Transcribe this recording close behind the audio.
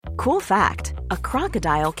Cool fact, a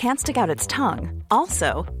crocodile can't stick out its tongue.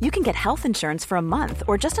 Also, you can get health insurance for a month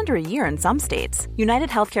or just under a year in some states. United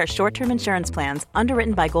Healthcare short-term insurance plans,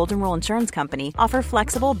 underwritten by Golden Rule Insurance Company, offer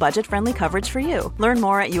flexible, budget-friendly coverage for you. Learn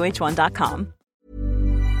more at uh1.com.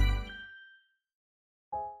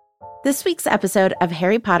 This week's episode of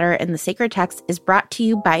Harry Potter and the Sacred Text is brought to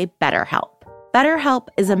you by BetterHelp. BetterHelp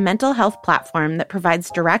is a mental health platform that provides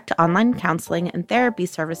direct online counseling and therapy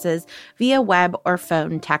services via web or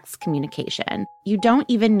phone text communication. You don't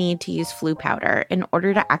even need to use flu powder in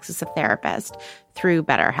order to access a therapist through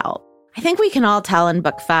BetterHelp. I think we can all tell in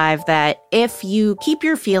Book 5 that if you keep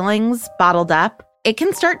your feelings bottled up, it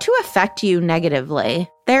can start to affect you negatively.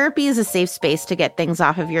 Therapy is a safe space to get things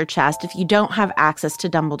off of your chest if you don't have access to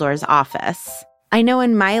Dumbledore's office. I know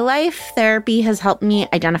in my life, therapy has helped me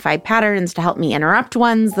identify patterns to help me interrupt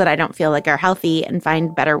ones that I don't feel like are healthy and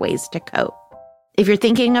find better ways to cope. If you're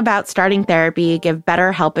thinking about starting therapy, give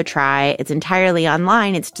BetterHelp a try. It's entirely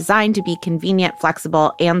online. It's designed to be convenient,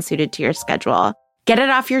 flexible, and suited to your schedule. Get it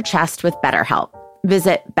off your chest with BetterHelp.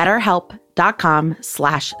 Visit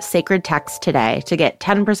BetterHelp.com/sacred text today to get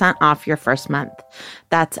 10% off your first month.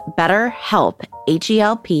 That's BetterHelp,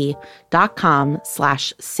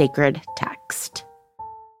 HELP.com/sacred text.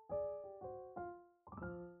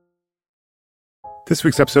 This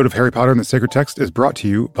week's episode of Harry Potter and the Sacred Text is brought to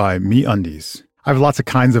you by MeUndies. I have lots of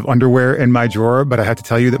kinds of underwear in my drawer, but I have to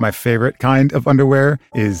tell you that my favorite kind of underwear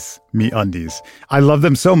is MeUndies. I love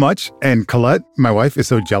them so much, and Colette, my wife, is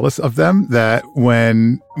so jealous of them that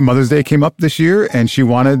when Mother's Day came up this year and she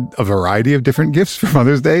wanted a variety of different gifts for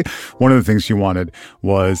Mother's Day, one of the things she wanted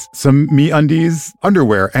was some MeUndies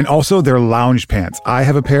underwear and also their lounge pants. I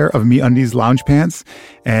have a pair of MeUndies lounge pants,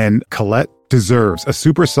 and Colette deserves a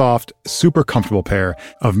super soft, super comfortable pair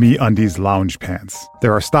of MeUndies lounge pants.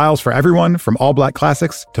 There are styles for everyone, from all black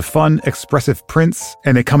classics to fun, expressive prints,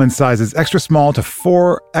 and they come in sizes extra small to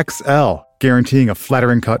 4XL, guaranteeing a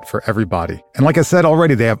flattering cut for every body. And like I said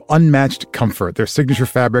already, they have unmatched comfort. Their signature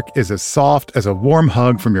fabric is as soft as a warm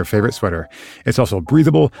hug from your favorite sweater. It's also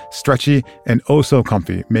breathable, stretchy, and oh so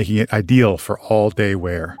comfy, making it ideal for all-day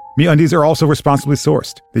wear. MeUndies are also responsibly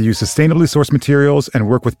sourced. They use sustainably sourced materials and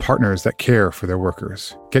work with partners that care for their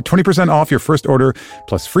workers. Get 20% off your first order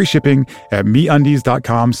plus free shipping at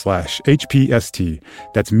MeUndies.com/HPST.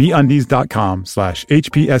 That's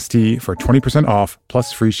MeUndies.com/HPST for 20% off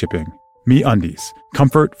plus free shipping. MeUndies.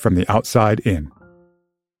 Comfort from the outside in.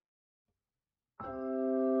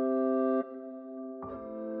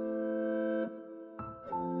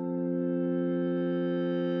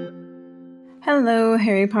 Hello,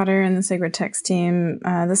 Harry Potter and the Sacred Text team.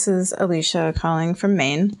 This is Alicia calling from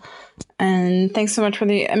Maine. And thanks so much for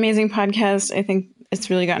the amazing podcast. I think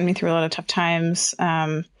it's really gotten me through a lot of tough times.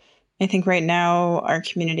 I think right now our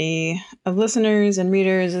community of listeners and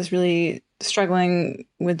readers is really struggling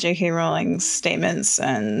with J.K. Rowling's statements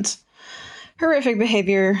and horrific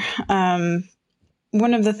behavior.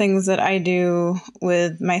 One of the things that I do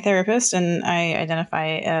with my therapist, and I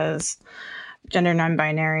identify as gender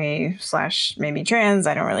non-binary / maybe trans,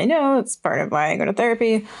 I don't really know, it's part of why I go to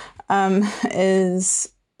therapy, is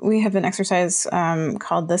we have an exercise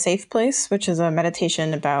called The Safe Place, which is a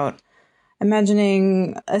meditation about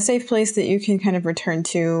imagining a safe place that you can kind of return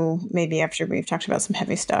to maybe after we've talked about some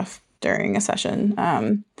heavy stuff during a session.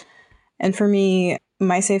 And for me,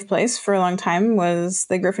 my safe place for a long time was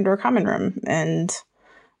the Gryffindor Common Room. And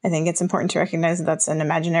I think it's important to recognize that that's an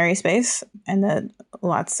imaginary space and that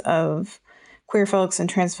lots of queer folks and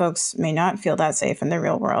trans folks may not feel that safe in the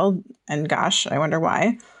real world. And gosh, I wonder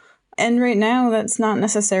why. And right now, that's not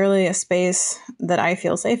necessarily a space that I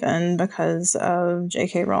feel safe in because of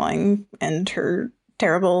J.K. Rowling and her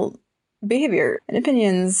terrible behavior and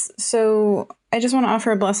opinions. So I just want to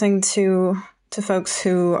offer a blessing to folks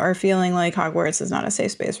who are feeling like Hogwarts is not a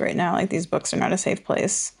safe space right now. Like, these books are not a safe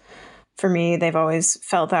place. For me, they've always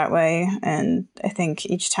felt that way. And I think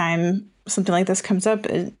each time something like this comes up,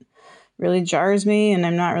 it really jars me and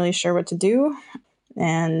I'm not really sure what to do.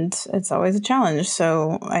 And it's always a challenge.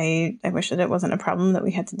 So I wish that it wasn't a problem that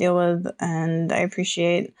we had to deal with. And I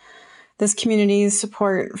appreciate this community's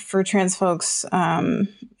support for trans folks. And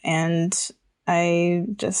I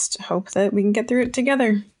just hope that we can get through it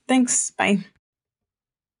together. Thanks. Bye.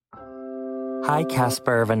 Hi,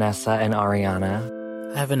 Casper, Vanessa, and Ariana.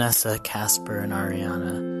 Hi, Vanessa, Casper, and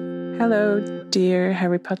Ariana. Hello, dear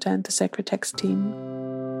Harry Potter and the Sacred Text team.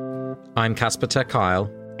 I'm Casper ter Kuile.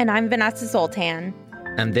 And I'm Vanessa Zoltan.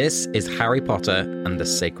 And this is Harry Potter and the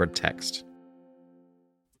Sacred Text.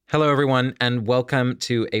 Hello, everyone, and welcome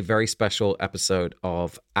to a very special episode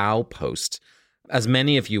of Owl Post. As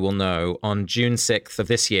many of you will know, on June 6th of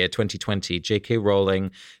this year, 2020, J.K.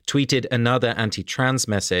 Rowling tweeted another anti-trans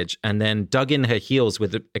message and then dug in her heels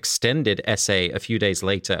with an extended essay a few days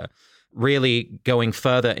later, really going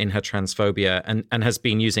further in her transphobia and has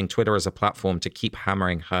been using Twitter as a platform to keep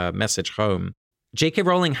hammering her message home. J.K.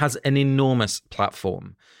 Rowling has an enormous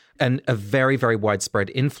platform and a very, very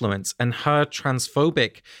widespread influence. And her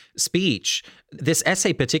transphobic speech, this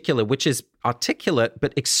essay in particular, which is articulate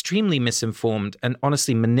but extremely misinformed and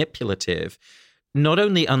honestly manipulative, not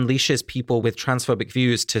only unleashes people with transphobic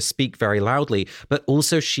views to speak very loudly, but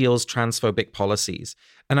also shields transphobic policies.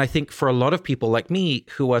 And I think for a lot of people like me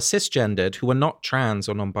who are cisgendered, who are not trans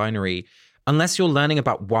or non-binary, unless you're learning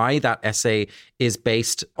about why that essay is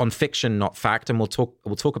based on fiction, not fact, and we'll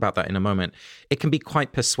talk about that in a moment, it can be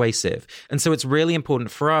quite persuasive. And so it's really important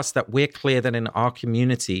for us that we're clear that in our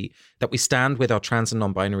community, that we stand with our trans and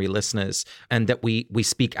non-binary listeners and that we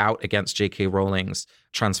speak out against J.K. Rowling's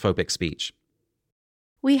transphobic speech.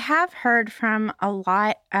 We have heard from a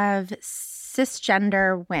lot of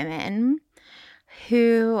cisgender women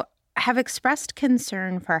who have expressed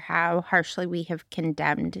concern for how harshly we have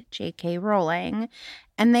condemned J.K. Rowling.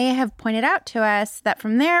 And they have pointed out to us that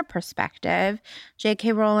from their perspective,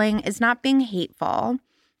 J.K. Rowling is not being hateful.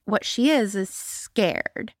 What she is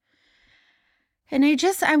scared. And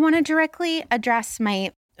I want to directly address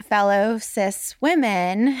my fellow cis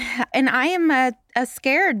women. And I am a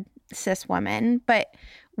scared cis woman, but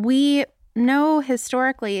we know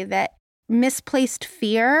historically that misplaced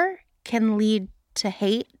fear can lead to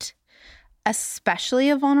hate, especially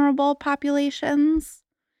of vulnerable populations.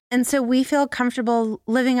 And so we feel comfortable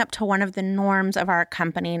living up to one of the norms of our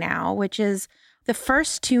company now, which is the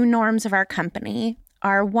first two norms of our company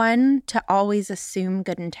are 1, to always assume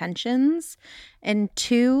good intentions, and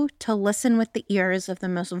 2, to listen with the ears of the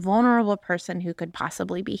most vulnerable person who could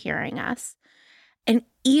possibly be hearing us. And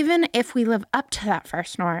even if we live up to that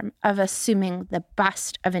first norm of assuming the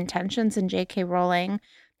best of intentions in J.K. Rowling,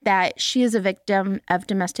 that she is a victim of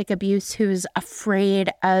domestic abuse who's afraid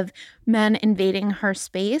of men invading her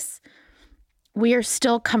space, we are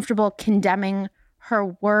still comfortable condemning her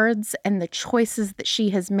words and the choices that she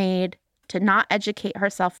has made to not educate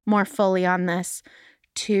herself more fully on this,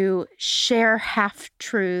 to share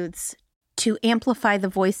half-truths, to amplify the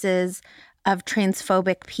voices of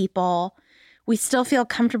transphobic people. We still feel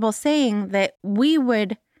comfortable saying that we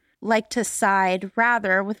would like to side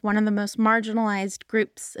rather with one of the most marginalized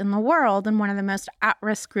groups in the world and one of the most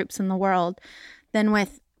at-risk groups in the world than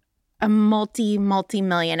with a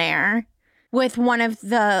multi-millionaire with one of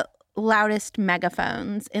the loudest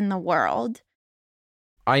megaphones in the world.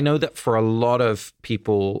 I know that for a lot of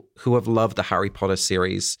people who have loved the Harry Potter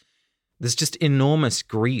series, there's just enormous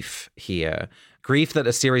grief here. Grief that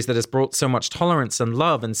a series that has brought so much tolerance and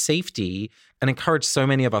love and safety and encouraged so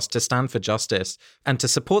many of us to stand for justice and to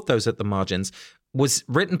support those at the margins was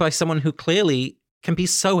written by someone who clearly can be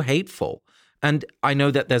so hateful. And I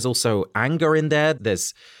know that there's also anger in there.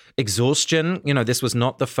 There's exhaustion. You know, this was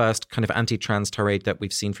not the first kind of anti-trans tirade that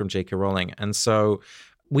we've seen from J.K. Rowling. And so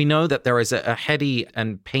we know that there is a heady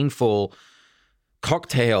and painful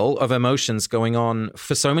cocktail of emotions going on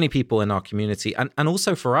for so many people in our community. And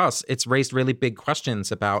also for us, it's raised really big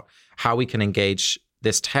questions about how we can engage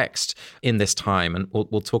this text in this time. And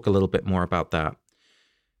we'll talk a little bit more about that.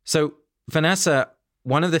 So, Vanessa,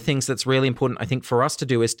 one of the things that's really important, I think, for us to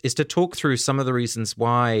do is to talk through some of the reasons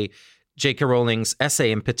why J.K. Rowling's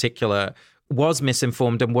essay in particular was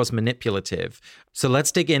misinformed and was manipulative. So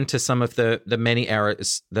let's dig into some of the many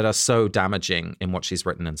errors that are so damaging in what she's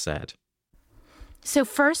written and said. So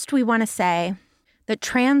first, we want to say that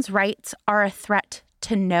trans rights are a threat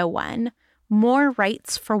to no one. More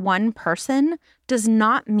rights for one person does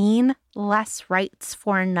not mean less rights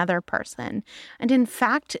for another person. And in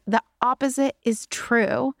fact, the opposite is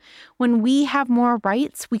true. When we have more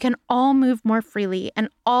rights, we can all move more freely, and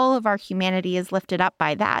all of our humanity is lifted up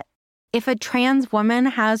by that. If a trans woman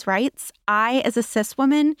has rights, I, as a cis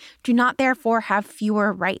woman, do not therefore have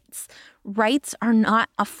fewer rights. Rights are not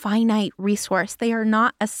a finite resource. They are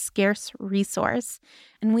not a scarce resource.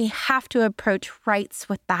 And we have to approach rights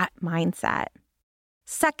with that mindset.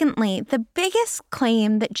 Secondly, the biggest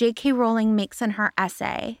claim that J.K. Rowling makes in her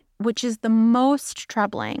essay, which is the most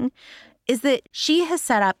troubling, is that she has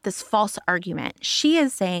set up this false argument. She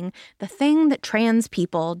is saying the thing that trans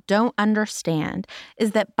people don't understand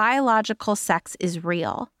is that biological sex is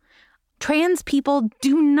real. Trans people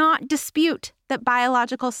do not dispute that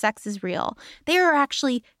biological sex is real. They are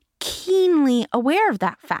actually keenly aware of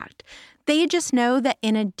that fact. They just know that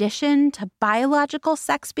in addition to biological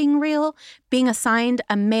sex being real, being assigned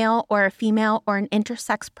a male or a female or an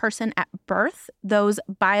intersex person at birth, those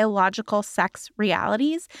biological sex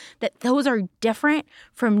realities, that those are different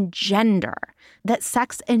from gender, that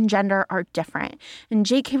sex and gender are different. And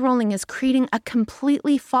J.K. Rowling is creating a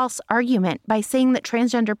completely false argument by saying that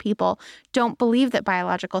transgender people don't believe that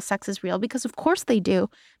biological sex is real, because of course they do.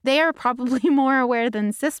 They are probably more aware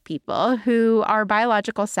than cis people who are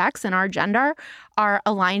biological sex and our gender are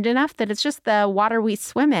aligned enough that it's just the water we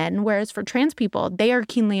swim in, whereas for trans people, they are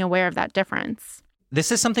keenly aware of that difference. This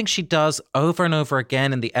is something she does over and over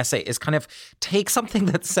again in the essay, is kind of take something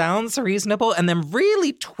that sounds reasonable and then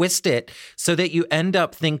really twist it so that you end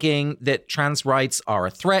up thinking that trans rights are a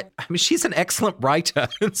threat. I mean, she's an excellent writer,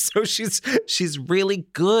 and so she's really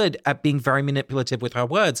good at being very manipulative with her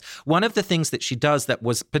words. One of the things that she does that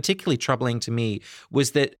was particularly troubling to me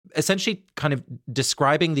was that essentially kind of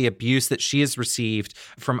describing the abuse that she has received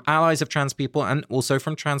from allies of trans people and also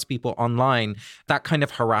from trans people online, that kind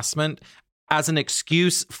of harassment, as an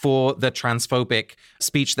excuse for the transphobic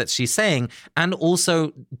speech that she's saying, and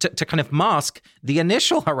also to kind of mask the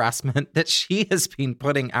initial harassment that she has been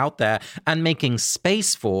putting out there and making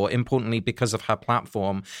space for, importantly, because of her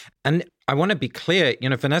platform. And I want to be clear,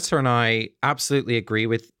 Vanessa and I absolutely agree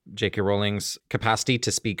with J.K. Rowling's capacity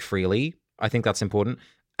to speak freely. I think that's important.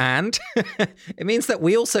 And it means that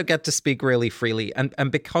we also get to speak really freely.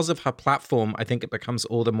 And because of her platform, I think it becomes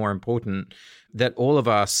all the more important that all of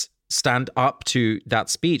us stand up to that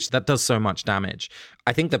speech that does so much damage.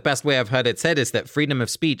 I think the best way I've heard it said is that freedom of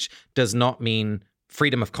speech does not mean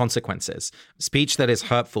freedom of consequences. Speech that is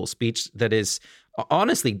hurtful, speech that is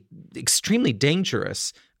honestly extremely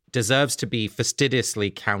dangerous, deserves to be fastidiously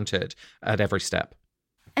countered at every step.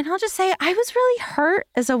 And I'll just say, I was really hurt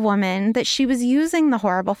as a woman that she was using the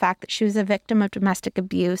horrible fact that she was a victim of domestic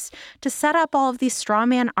abuse to set up all of these straw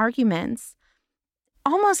man arguments.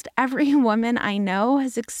 Almost every woman I know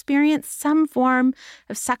has experienced some form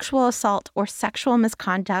of sexual assault or sexual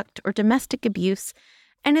misconduct or domestic abuse,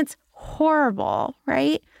 and it's horrible,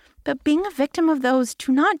 right? But being a victim of those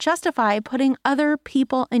do not justify putting other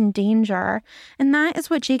people in danger, and that is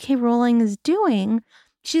what J.K. Rowling is doing.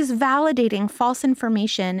 She's validating false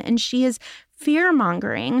information, and she is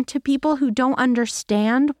fear-mongering to people who don't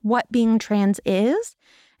understand what being trans is.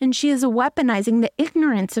 And she is weaponizing the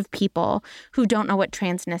ignorance of people who don't know what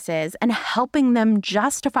transness is and helping them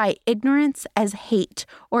justify ignorance as hate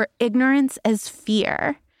or ignorance as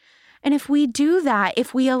fear. And if we do that,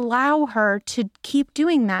 if we allow her to keep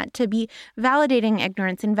doing that, to be validating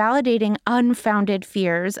ignorance and validating unfounded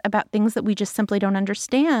fears about things that we just simply don't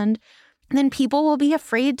understand, then people will be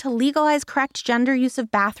afraid to legalize correct gender use of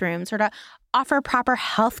bathrooms or to offer proper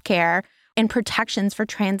health care and protections for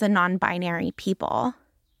trans and non-binary people.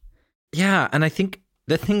 Yeah, and I think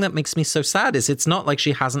the thing that makes me so sad is it's not like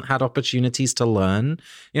she hasn't had opportunities to learn.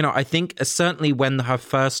 I think certainly when her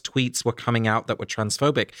first tweets were coming out that were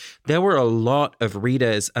transphobic, there were a lot of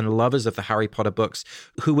readers and lovers of the Harry Potter books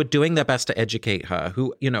who were doing their best to educate her,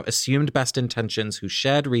 who, assumed best intentions, who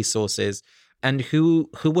shared resources, and who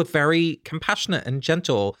were very compassionate and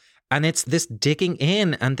gentle. And it's this digging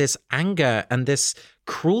in and this anger and this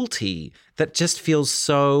cruelty that just feels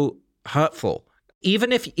so hurtful.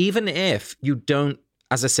 Even if you don't,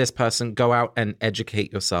 as a cis person, go out and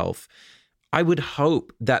educate yourself, I would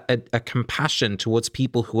hope that a compassion towards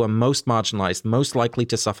people who are most marginalized, most likely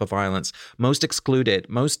to suffer violence, most excluded,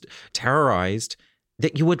 most terrorized,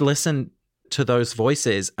 that you would listen to those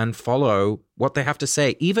voices and follow what they have to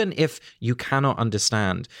say, even if you cannot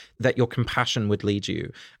understand, that your compassion would lead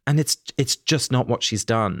you. And it's just not what she's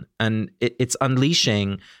done. And it's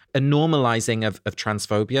unleashing a normalizing of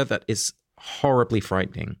transphobia that is horribly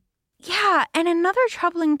frightening. Yeah, and another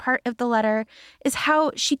troubling part of the letter is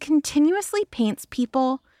how she continuously paints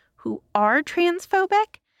people who are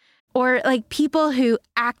transphobic or like people who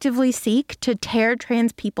actively seek to tear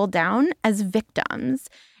trans people down as victims,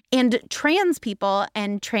 and trans people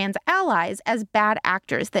and trans allies as bad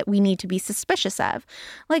actors that we need to be suspicious of.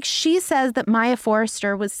 Like, she says that Maya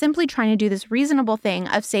Forrester was simply trying to do this reasonable thing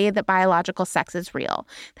of say that biological sex is real.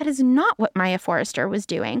 That is not what Maya Forrester was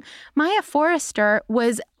doing. Maya Forrester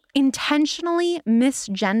was intentionally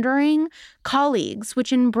misgendering colleagues,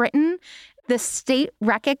 which in Britain, the state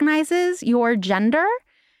recognizes your gender.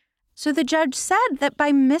 So the judge said that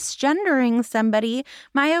by misgendering somebody,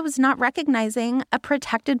 Maya was not recognizing a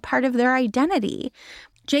protected part of their identity.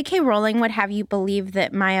 J.K. Rowling would have you believe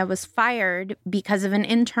that Maya was fired because of an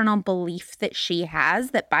internal belief that she has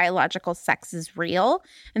that biological sex is real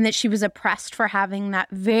and that she was oppressed for having that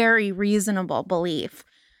very reasonable belief.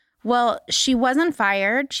 Well, she wasn't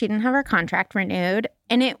fired. She didn't have her contract renewed.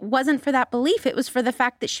 And it wasn't for that belief. It was for the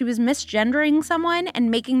fact that she was misgendering someone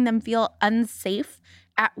and making them feel unsafe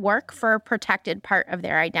at work for a protected part of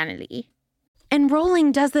their identity. And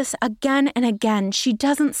Rowling does this again and again. She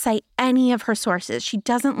doesn't cite any of her sources. She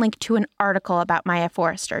doesn't link to an article about Maya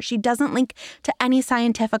Forrester. She doesn't link to any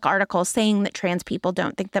scientific article saying that trans people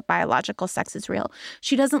don't think that biological sex is real.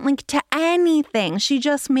 She doesn't link to anything. She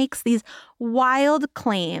just makes these wild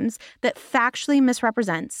claims that factually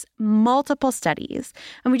misrepresents multiple studies.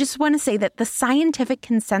 And we just want to say that the scientific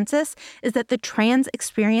consensus is that the trans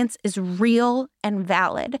experience is real and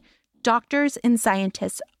valid. Doctors and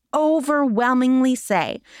scientists overwhelmingly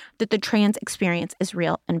say that the trans experience is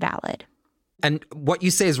real and valid. And what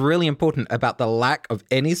you say is really important about the lack of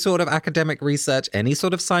any sort of academic research, any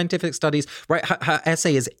sort of scientific studies, right? Her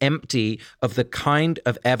essay is empty of the kind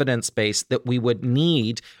of evidence base that we would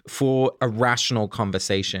need for a rational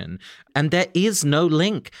conversation. And there is no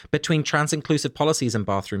link between trans-inclusive policies and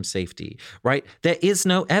bathroom safety, right? There is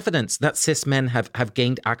no evidence that cis men have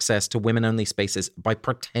gained access to women-only spaces by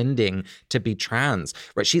pretending to be trans,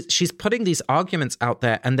 right? She's putting these arguments out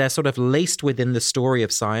there, and they're sort of laced within the story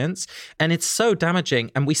of science, and it's so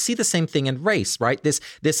damaging. And we see the same thing in race, right?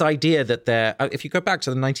 This idea that if you go back to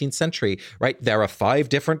the 19th century, right, there are 5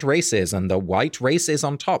 different races, and the white race is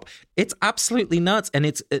on top. It's absolutely nuts, and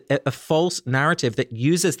it's a false narrative that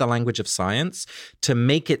uses the language of science to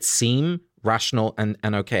make it seem rational and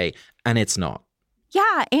okay, and it's not.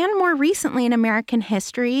 Yeah, and more recently in American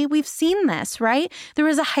history, we've seen this, right? There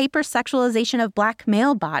was a hypersexualization of Black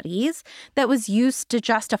male bodies that was used to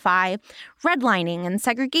justify redlining and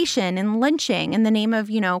segregation and lynching in the name of,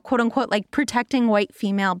 quote unquote, like protecting white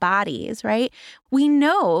female bodies, right? We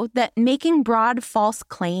know that making broad false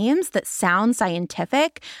claims that sound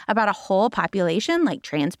scientific about a whole population, like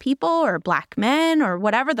trans people or Black men or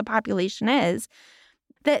whatever the population is,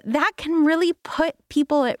 that can really put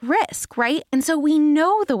people at risk, right? And so we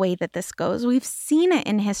know the way that this goes. We've seen it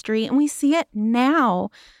in history, and we see it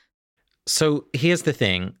now. So here's the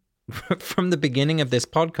thing. From the beginning of this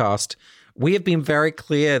podcast, we have been very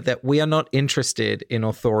clear that we are not interested in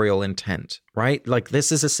authorial intent, right? Like,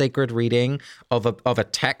 this is a sacred reading of a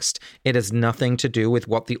text. It has nothing to do with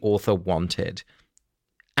what the author wanted.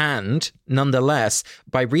 And nonetheless,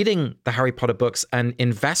 by reading the Harry Potter books and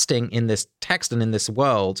investing in this text and in this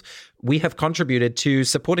world, we have contributed to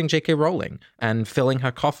supporting J.K. Rowling and filling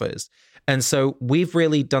her coffers. And so we've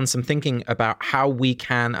really done some thinking about how we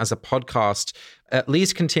can, as a podcast, at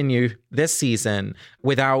least continue this season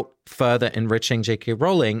without further enriching J.K.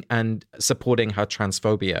 Rowling and supporting her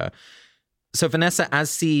transphobia. So Vanessa, as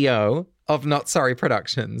CEO of Not Sorry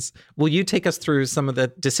Productions, will you take us through some of the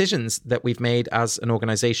decisions that we've made as an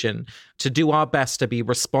organization to do our best to be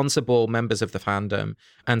responsible members of the fandom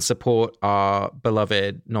and support our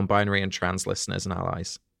beloved non-binary and trans listeners and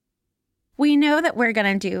allies? We know that we're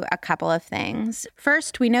going to do a couple of things.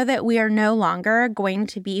 First, we know that we are no longer going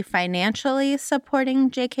to be financially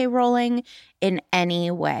supporting J.K. Rowling in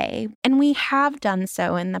any way. And we have done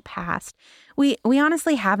so in the past. We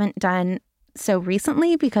honestly haven't done so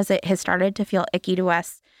recently because it has started to feel icky to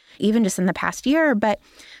us even just in the past year. But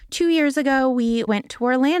 2 years ago, we went to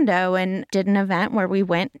Orlando and did an event where we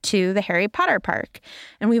went to the Harry Potter park.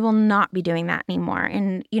 And we will not be doing that anymore.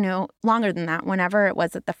 And, longer than that, whenever it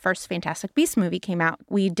was that the first Fantastic Beasts movie came out,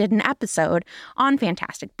 we did an episode on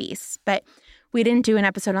Fantastic Beasts. But we didn't do an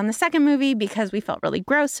episode on the second movie because we felt really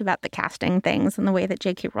gross about the casting things and the way that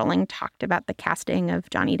J.K. Rowling talked about the casting of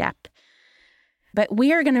Johnny Depp. But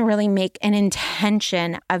we are going to really make an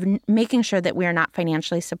intention of making sure that we are not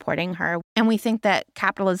financially supporting her. And we think that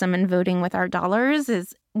capitalism and voting with our dollars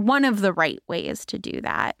is one of the right ways to do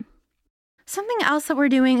that. Something else that we're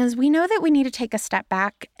doing is we know that we need to take a step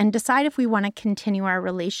back and decide if we want to continue our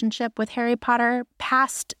relationship with Harry Potter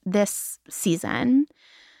past this season.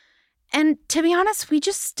 And to be honest, we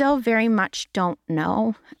just still very much don't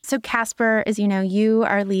know. So Casper, as you know, you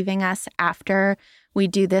are leaving us after we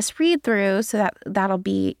do this read through, so that'll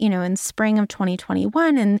be, in spring of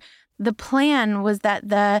 2021. And the plan was that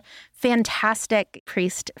the fantastic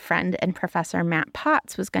priest friend and professor Matt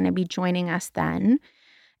Potts was going to be joining us then.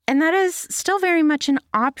 And that is still very much an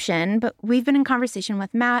option, but we've been in conversation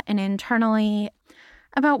with Matt and internally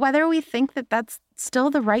about whether we think that that's still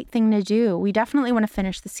the right thing to do. We definitely want to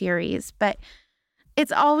finish the series, but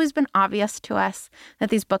it's always been obvious to us that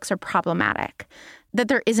these books are problematic, that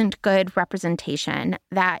there isn't good representation,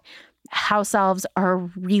 that house elves are a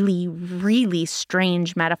really, really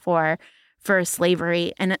strange metaphor for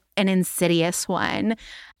slavery and an insidious one.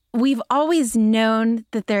 We've always known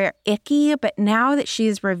that they're icky, but now that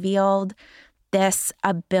she's revealed this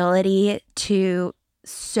ability to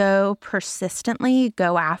so persistently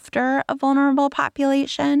go after a vulnerable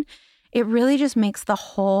population, it really just makes the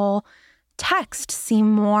whole text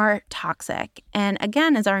seem more toxic. And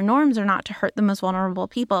again, as our norms are not to hurt the most vulnerable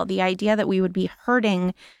people, the idea that we would be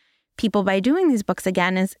hurting people by doing these books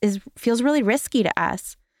again is feels really risky to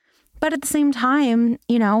us. But at the same time,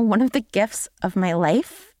 you know, one of the gifts of my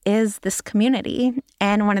life is this community.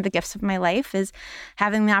 And one of the gifts of my life is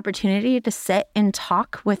having the opportunity to sit and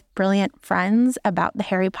talk with brilliant friends about the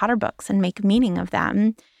Harry Potter books and make meaning of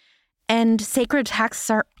them. And sacred texts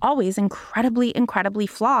are always incredibly, incredibly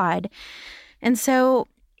flawed. And so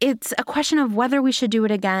it's a question of whether we should do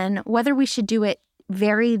it again, whether we should do it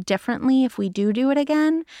very differently if we do it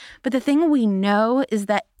again. But the thing we know is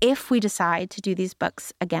that if we decide to do these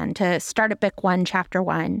books again, to start at book 1, chapter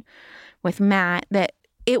 1 with Matt, that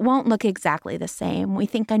it won't look exactly the same. We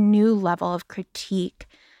think a new level of critique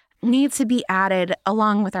needs to be added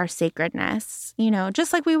along with our sacredness, you know,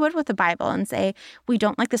 just like we would with the Bible, and say, we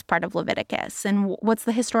don't like this part of Leviticus. And what's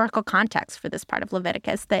the historical context for this part of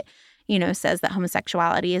Leviticus that, you know, says that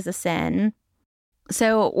homosexuality is a sin?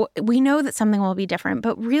 So we know that something will be different,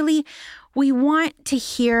 but really we want to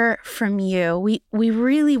hear from you. We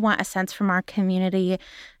really want a sense from our community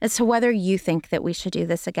as to whether you think that we should do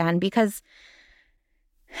this again, because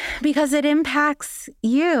it impacts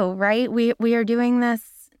you, right? We are doing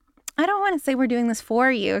this. I don't want to say we're doing this for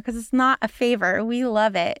you, because it's not a favor. We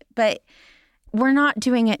love it, but we're not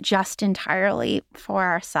doing it just entirely for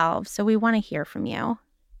ourselves. So we want to hear from you.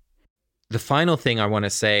 The final thing I want to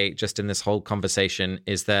say just in this whole conversation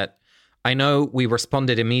is that I know we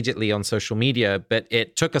responded immediately on social media, but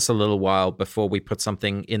it took us a little while before we put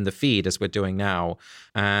something in the feed as we're doing now.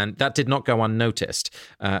 And that did not go unnoticed.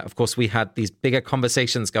 Of course, we had these bigger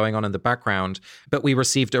conversations going on in the background, but we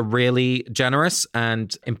received a really generous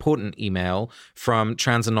and important email from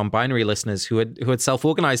trans and non-binary listeners who had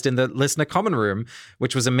self-organized in the listener common room,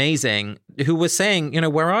 which was amazing, who was saying, you know,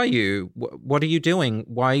 where are you? What are you doing?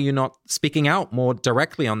 Why are you not speaking out more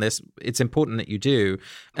directly on this? It's important that you do.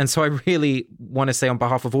 And so I really want to say on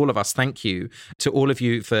behalf of all of us, thank you to all of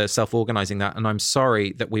you for self-organizing that. And I'm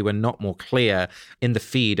sorry that we were not more clear in the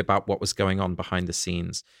feed about what was going on behind the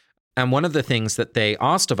scenes. And one of the things that they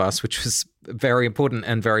asked of us, which was very important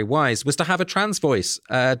and very wise, was to have a trans voice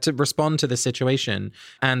to respond to the situation.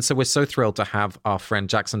 And so we're so thrilled to have our friend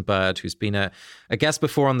Jackson Bird, who's been a guest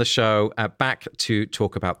before on the show, back to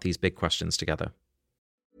talk about these big questions together.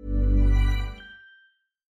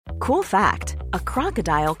 Cool fact, a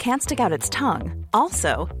crocodile can't stick out its tongue.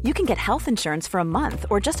 Also, you can get health insurance for a month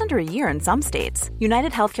or just under a year in some states.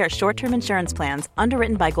 United Healthcare short-term insurance plans,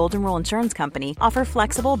 underwritten by Golden Rule Insurance Company, offer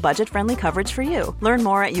flexible, budget-friendly coverage for you. Learn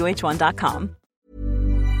more at UH1.com.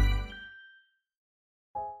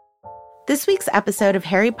 This week's episode of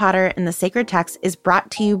Harry Potter and the Sacred Text is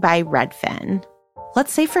brought to you by Redfin.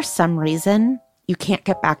 Let's say for some reason you can't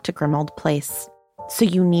get back to Grimmauld Place, so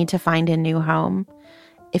you need to find a new home.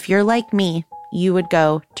 If you're like me, you would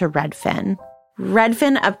go to Redfin.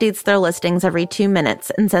 Redfin updates their listings every 2 minutes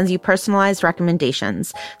and sends you personalized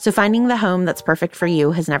recommendations, so finding the home that's perfect for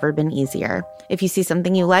you has never been easier. If you see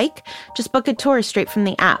something you like, just book a tour straight from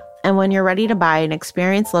the app. And when you're ready to buy, an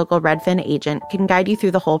experienced local Redfin agent can guide you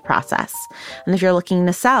through the whole process. And if you're looking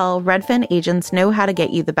to sell, Redfin agents know how to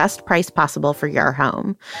get you the best price possible for your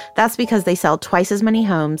home. That's because they sell twice as many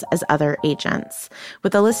homes as other agents.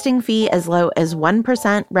 With a listing fee as low as 1%,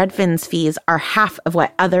 Redfin's fees are half of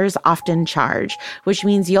what others often charge, which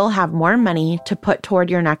means you'll have more money to put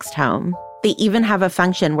toward your next home. They even have a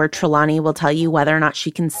function where Trelawney will tell you whether or not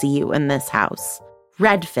she can see you in this house.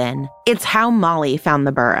 Redfin. It's how Molly found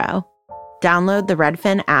the burrow. Download the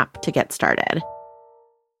Redfin app to get started.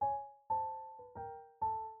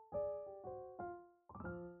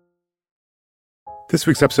 This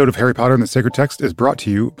week's episode of Harry Potter and the Sacred Text is brought to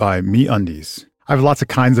you by MeUndies. I have lots of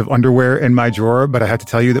kinds of underwear in my drawer, but I have to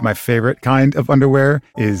tell you that my favorite kind of underwear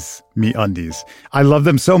is MeUndies. I love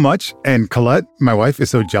them so much, and Colette, my wife, is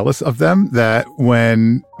so jealous of them that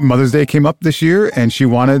when Mother's Day came up this year and she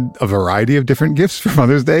wanted a variety of different gifts for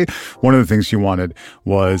Mother's Day, one of the things she wanted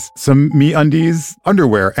was some MeUndies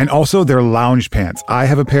underwear and also their lounge pants. I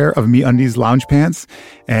have a pair of MeUndies lounge pants,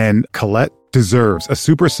 and Colette deserves a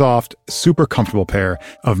super soft, super comfortable pair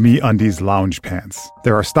of MeUndies lounge pants.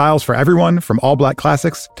 There are styles for everyone, from all black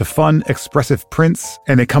classics to fun, expressive prints,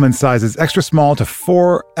 and they come in sizes extra small to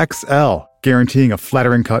 4XL. guaranteeing a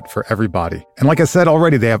flattering cut for every body. And like I said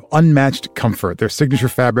already, they have unmatched comfort. Their signature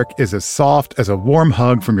fabric is as soft as a warm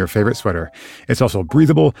hug from your favorite sweater. It's also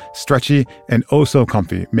breathable, stretchy, and oh so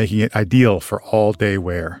comfy, making it ideal for all-day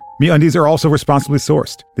wear. MeUndies are also responsibly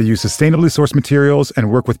sourced. They use sustainably sourced materials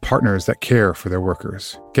and work with partners that care for their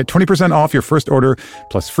workers. Get 20% off your first order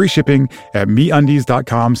plus free shipping at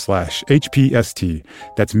MeUndies.com/HPST.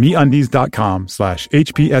 That's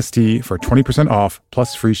MeUndies.com/HPST for 20% off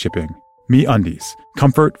plus free shipping. MeUndies.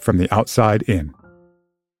 Comfort from the outside in.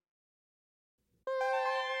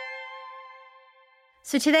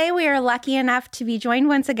 So today we are lucky enough to be joined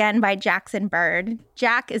once again by Jackson Bird.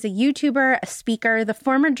 Jack is a YouTuber, a speaker, the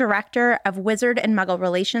former director of Wizard and Muggle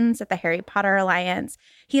Relations at the Harry Potter Alliance.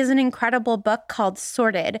 He has an incredible book called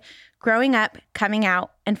Sorted, Growing Up, Coming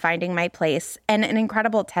Out, and Finding My Place, and an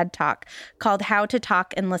incredible TED Talk called How to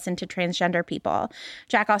Talk and Listen to Transgender People.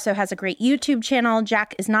 Jack also has a great YouTube channel,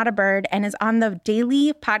 Jack is Not a Bird, and is on the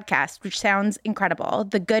daily podcast, which sounds incredible,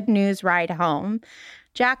 The Good News Ride Home.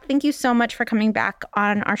 Jack, thank you so much for coming back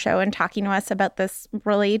on our show and talking to us about this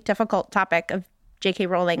really difficult topic of J.K.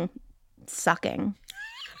 Rowling sucking.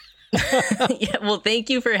 Yeah, well, thank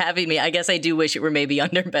you for having me. I guess I do wish it were maybe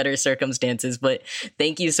under better circumstances, but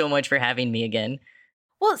thank you so much for having me again.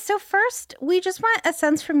 Well, so first, we just want a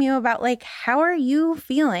sense from you about, like, how are you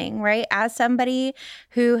feeling, right? As somebody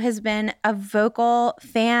who has been a vocal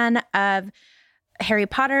fan of Harry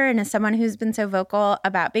Potter and as someone who's been so vocal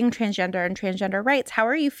about being transgender and transgender rights, how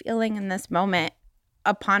are you feeling in this moment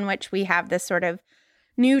upon which we have this sort of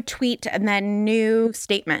new tweet and then new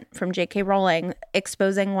statement from J.K. Rowling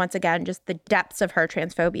exposing once again just the depths of her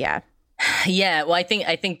transphobia? Yeah, well, I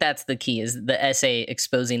think that's the key, is the essay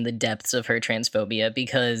exposing the depths of her transphobia,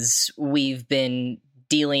 because we've been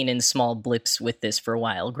dealing in small blips with this for a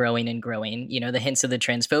while, growing and growing, you know, the hints of the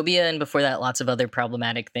transphobia, and before that, lots of other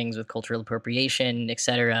problematic things with cultural appropriation,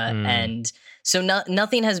 etc. And so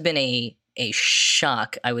nothing has been a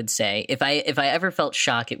shock, I would say. If I ever felt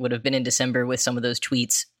shock, it would have been in December with some of those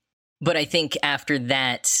tweets. But I think after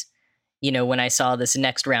that, you know, when I saw this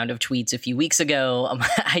next round of tweets a few weeks ago,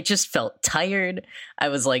 I just felt tired. I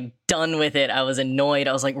was like done with it. I was annoyed.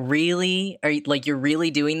 I was like, really? You're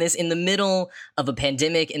really doing this in the middle of a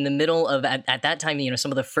pandemic, in the middle of, at that time, you know,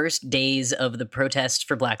 some of the first days of the protests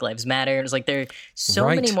for Black Lives Matter. It was like, there are so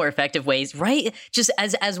many more effective ways, right? Just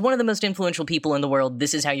as one of the most influential people in the world,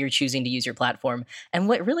 this is how you're choosing to use your platform. And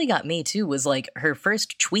what really got me too was like her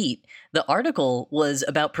first tweet. The article was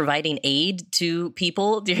about providing aid to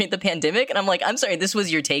people during the pandemic. And I'm like, I'm sorry, this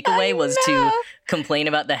was your takeaway, was to complain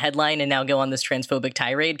about the headline and now go on this transphobic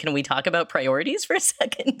tirade. Can we talk about priorities for a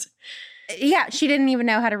second? Yeah, she didn't even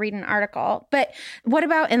know how to read an article. But what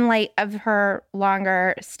about in light of her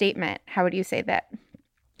longer statement? How would you say that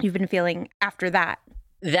you've been feeling after that?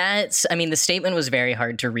 The statement was very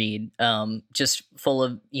hard to read, just full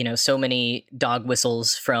of, you know, so many dog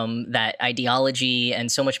whistles from that ideology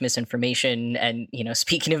and so much misinformation. And, you know,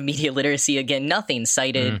 speaking of media literacy, again, nothing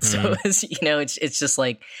cited. So it was, you know, it's just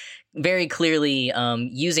like very clearly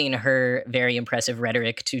using her very impressive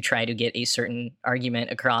rhetoric to try to get a certain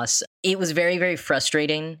argument across. It was very, very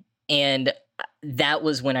frustrating. And that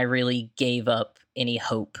was when I really gave up any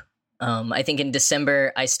hope. I think in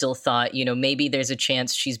December, I still thought, you know, maybe there's a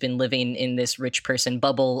chance she's been living in this rich person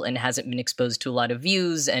bubble and hasn't been exposed to a lot of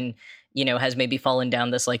views and, you know, has maybe fallen down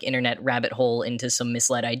this like internet rabbit hole into some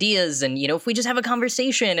misled ideas. And, you know, if we just have a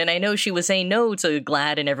conversation, and I know she was saying no to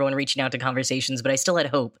GLAAD and everyone reaching out to conversations, but I still had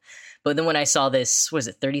hope. But then when I saw this,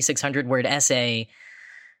 3,600 word essay,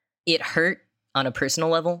 it hurt on a personal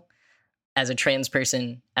level as a trans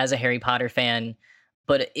person, as a Harry Potter fan,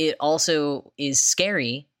 but it also is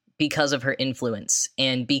scary because of her influence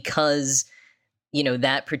and because, you know,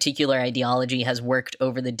 that particular ideology has worked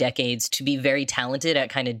over the decades to be very talented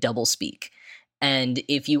at kind of doublespeak. And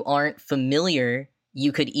if you aren't familiar,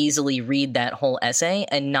 you could easily read that whole essay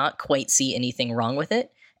and not quite see anything wrong with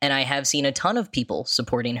it. And I have seen a ton of people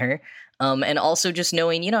supporting her. And also just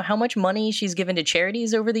knowing, you know, how much money she's given to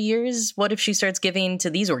charities over the years. What if she starts giving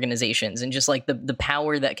to these organizations, and just like the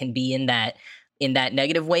power that can be in that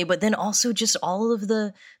negative way, but then also just all of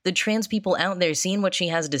the trans people out there seeing what she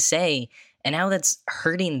has to say and how that's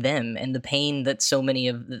hurting them and the pain that so many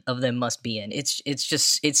of them must be in.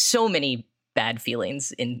 It's so many bad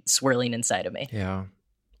feelings swirling inside of me. Yeah.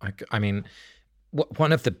 I mean,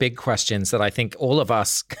 one of the big questions that I think all of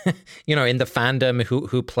us, you know, in the fandom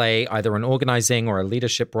who play either an organizing or a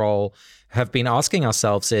leadership role have been asking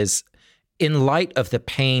ourselves is, in light of the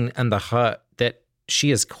pain and the hurt that she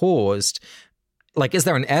has caused, like, is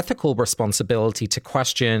there an ethical responsibility to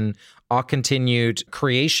question our continued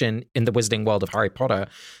creation in the wizarding world of Harry Potter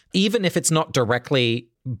even if it's not directly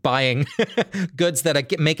buying goods that are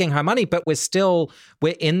making her money, but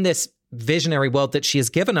we're in this visionary world that she has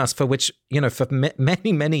given us, for which, for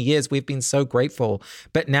many, many years we've been so grateful.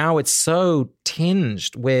 But now it's so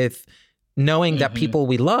tinged with knowing that people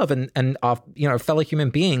we love and our fellow human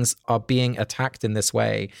beings are being attacked in this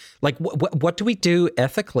way. Like, what do we do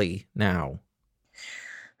ethically now?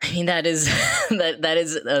 I mean, that is that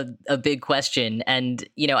is a big question. And,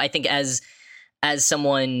 I think as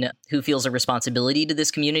someone who feels a responsibility to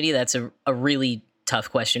this community, that's a really tough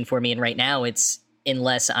question for me. And right now, it's,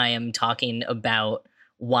 unless I am talking about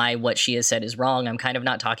why what she has said is wrong, I'm kind of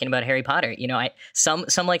not talking about Harry Potter. Some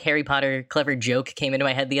like Harry Potter clever joke came into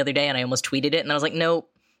my head the other day, and I almost tweeted it, and I was like, no,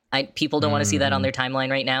 people don't want to see that on their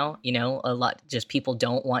timeline right now. A lot, just people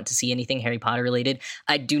don't want to see anything Harry Potter related.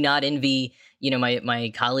 I do not envy,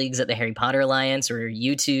 my colleagues at the Harry Potter Alliance, or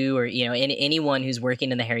you two, or, anyone who's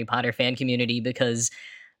working in the Harry Potter fan community, because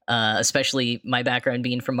especially my background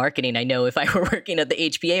being from marketing, I know if I were working at the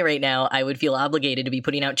HPA right now, I would feel obligated to be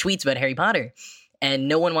putting out tweets about Harry Potter, and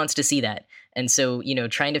no one wants to see that. And so,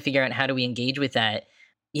 trying to figure out how do we engage with that,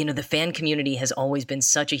 the fan community has always been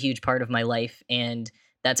such a huge part of my life, and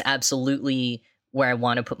that's absolutely where I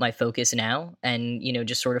want to put my focus now. And,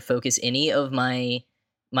 just sort of focus any of my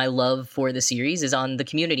love for the series is on the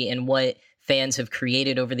community and what fans have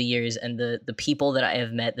created over the years, and the people that I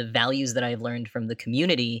have met, the values that I have learned from the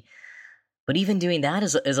community. But even doing that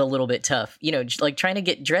is a little bit tough. Like trying to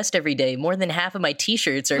get dressed every day. More than half of my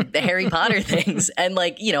T-shirts are the Harry Potter things, and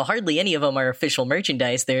hardly any of them are official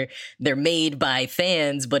merchandise. They're made by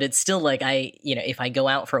fans, but it's still like if I go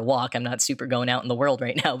out for a walk, I'm not super going out in the world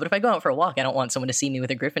right now. But if I go out for a walk, I don't want someone to see me with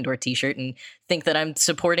a Gryffindor T-shirt and think that I'm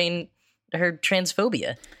supporting her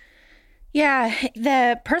transphobia. Yeah,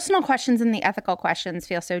 the personal questions and the ethical questions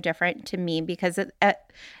feel so different to me because at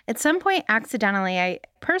some point, accidentally, I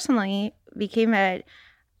personally became a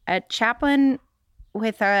chaplain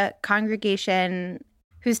with a congregation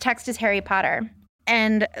whose text is Harry Potter.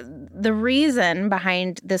 And the reason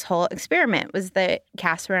behind this whole experiment was that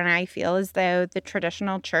Casper and I feel as though the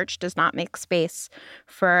traditional church does not make space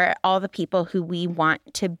for all the people who we want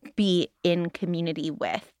to be in community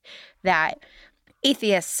with, that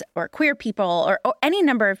atheists or queer people or any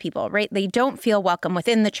number of people, right? They don't feel welcome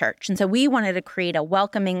within the church. And so we wanted to create a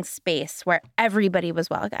welcoming space where everybody was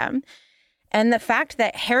welcome. And the fact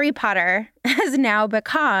that Harry Potter has now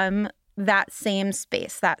become that same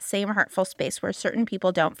space, that same hurtful space where certain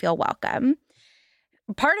people don't feel welcome,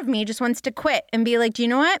 part of me just wants to quit and be like, do you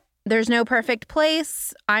know what? There's no perfect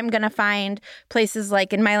place. I'm going to find places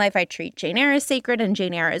like in my life, I treat Jane Eyre as sacred, and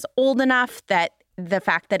Jane Eyre is old enough that the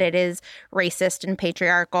fact that it is racist and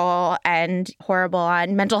patriarchal and horrible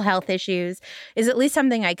on mental health issues is at least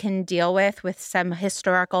something I can deal with some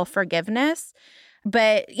historical forgiveness.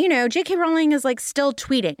 But, J.K. Rowling is still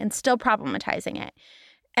tweeting and still problematizing it.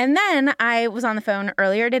 And then I was on the phone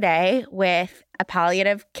earlier today with a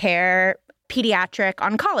palliative care pediatric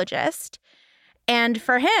oncologist. And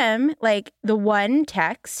for him, the one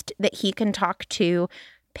text that he can talk to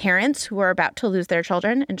parents who are about to lose their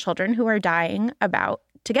children and children who are dying about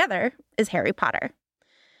together is Harry Potter.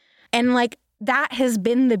 And that has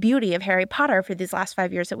been the beauty of Harry Potter for these last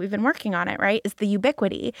 5 years that we've been working on it, right? Is the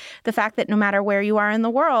ubiquity. The fact that no matter where you are in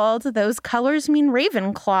the world, those colors mean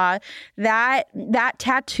Ravenclaw. That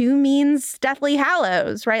tattoo means Deathly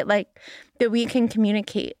Hallows, right? That we can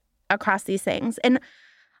communicate across these things. And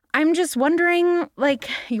I'm just wondering,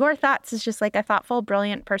 your thoughts as just a thoughtful,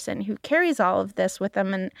 brilliant person who carries all of this with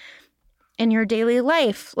them and in your daily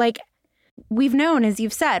life. We've known, as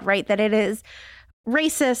you've said, right, that it is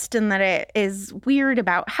racist and that it is weird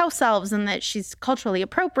about house elves and that she's culturally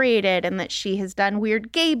appropriated and that she has done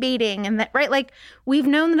weird gay baiting and that, right, we've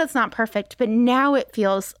known that it's not perfect, but now it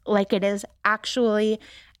feels like it is actually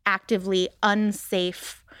actively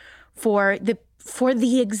unsafe for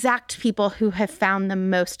the exact people who have found the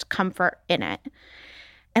most comfort in it.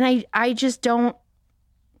 And I just don't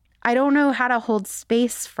know how to hold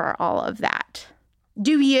space for all of that.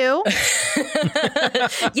 Do you?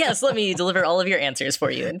 Yes, let me deliver all of your answers for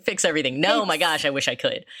you and fix everything. No, my gosh, I wish I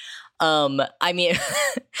could. I mean,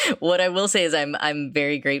 what I will say is I'm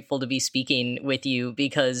very grateful to be speaking with you,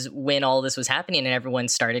 because when all this was happening and everyone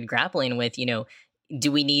started grappling with,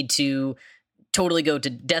 do we need to totally go to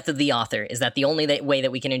death of the author? Is that the only way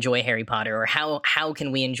that we can enjoy Harry Potter? Or how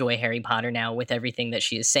can we enjoy Harry Potter now with everything that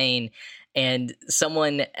she is saying? And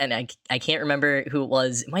someone, and I can't remember who it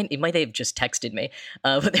was, it might have just texted me,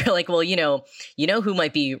 but they're like, well, you know who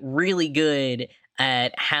might be really good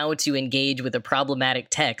at how to engage with a problematic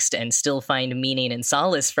text and still find meaning and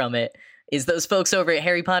solace from it is those folks over at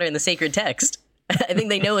Harry Potter and the Sacred Text. I think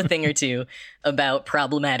they know a thing or two about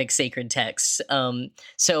problematic sacred texts.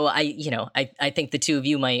 So I think the two of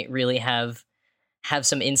you might really have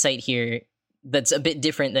some insight here that's a bit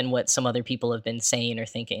different than what some other people have been saying or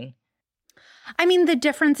thinking. I mean, the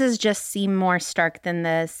differences just seem more stark than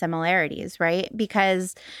the similarities, right?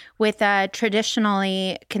 Because with a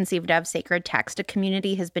traditionally conceived of sacred text, a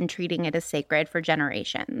community has been treating it as sacred for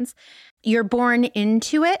generations. You're born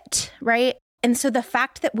into it, right? And so the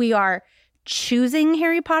fact that we are choosing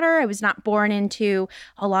Harry Potter, I was not born into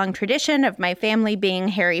a long tradition of my family being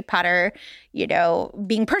Harry Potter,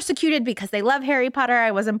 being persecuted because they love Harry Potter. I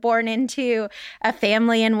wasn't born into a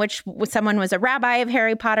family in which someone was a rabbi of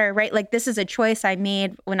Harry Potter, right? Like, this is a choice I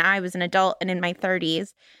made when I was an adult and in my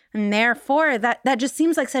 30s. And therefore, that just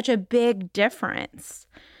seems like such a big difference.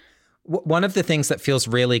 One of the things that feels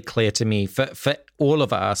really clear to me for all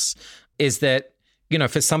of us is that,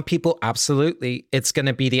 for some people, absolutely, it's going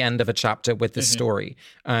to be the end of a chapter with the story,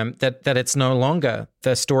 that it's no longer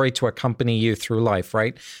the story to accompany you through life,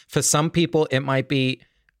 right? For some people, it might be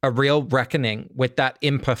a real reckoning with that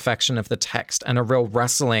imperfection of the text and a real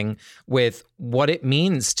wrestling with what it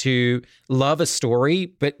means to love a story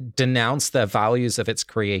but denounce the values of its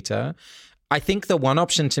creator. I think the one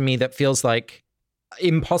option to me that feels like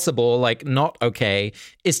impossible, like not okay,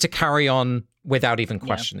 is to carry on without even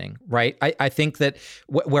questioning, right? I think that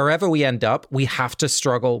wherever we end up, we have to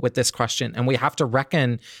struggle with this question, and we have to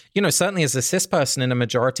reckon, certainly as a cis person in a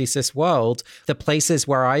majority cis world, the places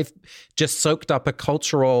where I've just soaked up a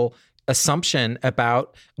cultural assumption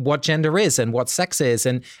about what gender is and what sex is.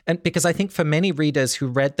 And because I think for many readers who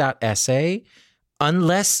read that essay,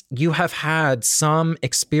 unless you have had some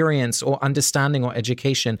experience or understanding or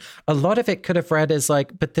education, a lot of it could have read as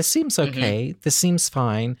like, but this seems okay. This seems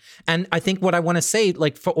fine. And I think what I want to say,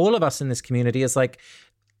 like, for all of us in this community is like,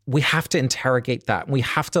 we have to interrogate that. We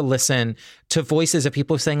have to listen to voices of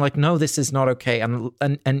people saying like, no, this is not okay.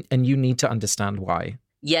 And you need to understand why.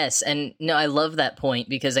 Yes. And no, I love that point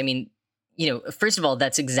because, I mean, first of all,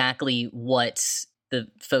 that's exactly what the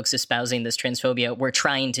folks espousing this transphobia were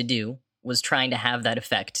trying to do, was trying to have that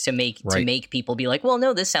effect to make people be like, well,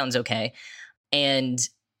 no, this sounds okay. And,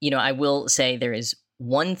 I will say there is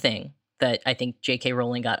one thing that I think J.K.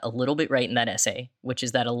 Rowling got a little bit right in that essay, which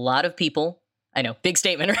is that a lot of people, I know, big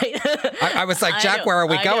statement, right? I was like, Jack, where are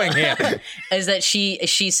we going here? Is that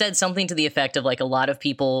she said something to the effect of like, a lot of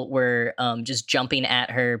people were just jumping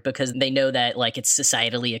at her because they know that like it's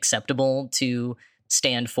societally acceptable to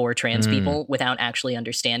stand for trans people without actually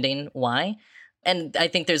understanding why. And I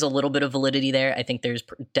think there's a little bit of validity there. I think there's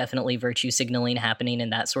definitely virtue signaling happening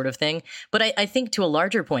and that sort of thing. But I think to a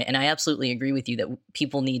larger point, and I absolutely agree with you, that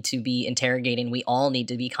people need to be interrogating. We all need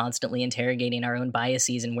to be constantly interrogating our own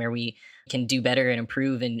biases and where we can do better and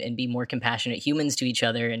improve and be more compassionate humans to each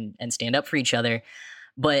other and stand up for each other.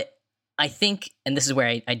 But I think, and this is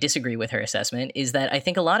where I disagree with her assessment, is that I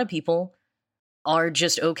think a lot of people are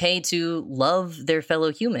just okay to love their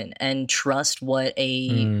fellow human and trust what a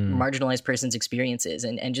marginalized person's experience is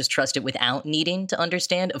and just trust it without needing to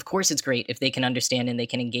understand. Of course, it's great if they can understand and they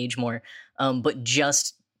can engage more, but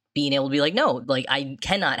just being able to be like, no, like I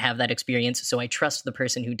cannot have that experience, so I trust the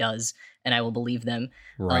person who does and I will believe them.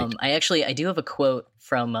 Right. I do have a quote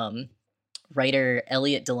from writer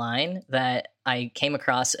Elliot Deline that I came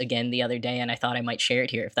across again the other day, and I thought I might share it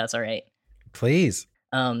here if that's all right. Please.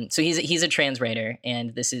 So he's a trans writer,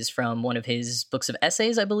 and this is from one of his books of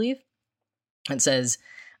essays, I believe. It says,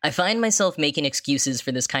 I find myself making excuses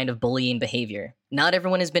for this kind of bullying behavior. Not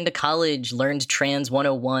everyone has been to college, learned Trans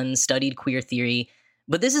 101, studied queer theory,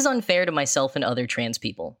 but this is unfair to myself and other trans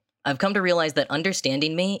people. I've come to realize that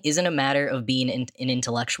understanding me isn't a matter of being an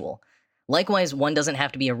intellectual. Likewise, one doesn't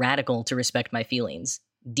have to be a radical to respect my feelings.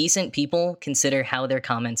 Decent people consider how their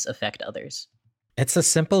comments affect others. It's as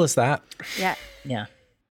simple as that. Yeah. Yeah.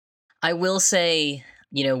 I will say,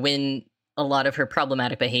 when a lot of her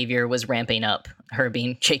problematic behavior was ramping up, her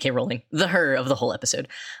being J.K. Rowling, the her of the whole episode,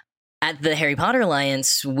 at the Harry Potter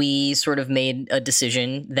Alliance, we sort of made a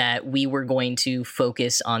decision that we were going to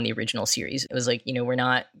focus on the original series. It was like, we're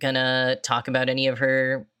not going to talk about any of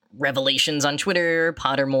her revelations on Twitter,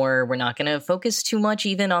 Pottermore. We're not going to focus too much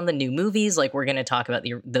even on the new movies. Like, we're going to talk about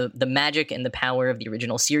the magic and the power of the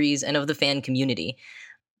original series and of the fan community.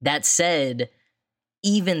 That said,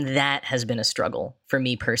 even that has been a struggle for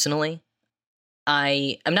me personally.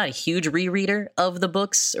 I'm not a huge rereader of the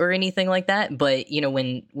books or anything like that, but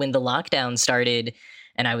when the lockdown started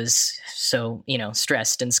And I was so,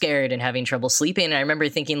 stressed and scared and having trouble sleeping. And I remember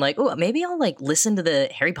thinking like, oh, maybe I'll like listen to the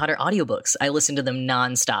Harry Potter audiobooks. I listened to them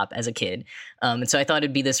nonstop as a kid. And so I thought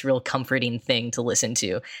it'd be this real comforting thing to listen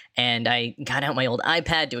to. And I got out my old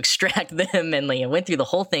iPad to extract them and like I went through the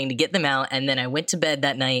whole thing to get them out. And then I went to bed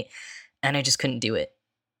that night and I just couldn't do it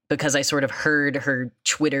because I sort of heard her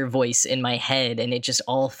Twitter voice in my head and it just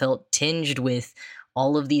all felt tinged with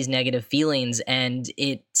all of these negative feelings. And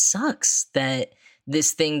it sucks that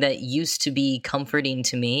this thing that used to be comforting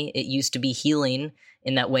to me, it used to be healing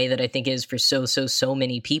in that way that I think is for so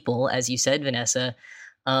many people, as you said, Vanessa,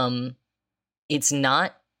 it's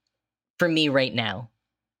not for me right now.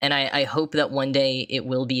 And I hope that one day it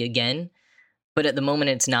will be again, but at the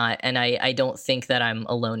moment it's not. And I don't think that I'm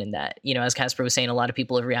alone in that. As Casper was saying, a lot of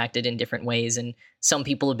people have reacted in different ways and some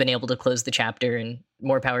people have been able to close the chapter and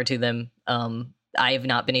more power to them. I have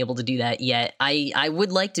not been able to do that yet. I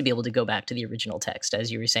would like to be able to go back to the original text,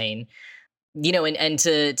 as you were saying, and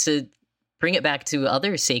to bring it back to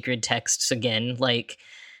other sacred texts again, like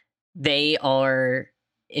they are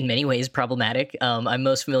in many ways problematic. I'm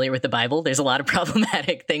most familiar with the Bible. There's a lot of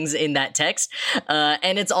problematic things in that text.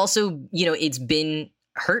 And it's also, it's been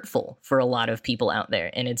hurtful for a lot of people out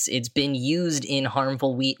there and it's been used in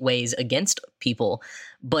harmful ways against people.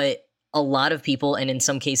 But a lot of people, and in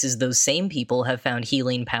some cases, those same people have found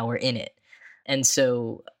healing power in it. And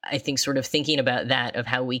so I think sort of thinking about that, of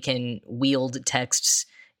how we can wield texts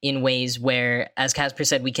in ways where, as Casper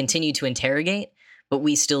said, we continue to interrogate, but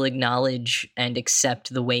we still acknowledge and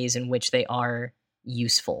accept the ways in which they are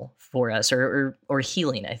useful for us or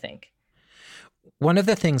healing, I think. One of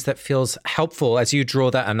the things that feels helpful as you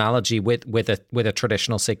draw that analogy with a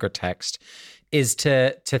traditional sacred text is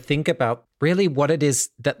to think about really what it is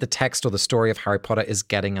that the text or the story of Harry Potter is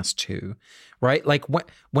getting us to, right? Like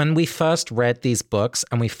when we first read these books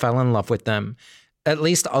and we fell in love with them, at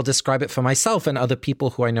least I'll describe it for myself and other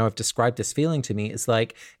people who I know have described this feeling to me, is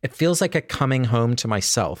like, it feels like a coming home to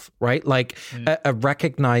myself, right? Like a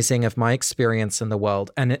recognizing of my experience in the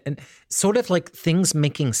world and sort of like things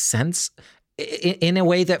making sense in a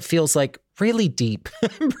way that feels like really deep,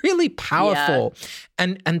 really powerful.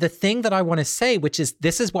 Yeah. And the thing that I want to say, which is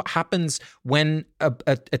this is what happens when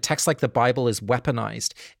a text like the Bible is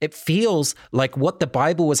weaponized. It feels like what the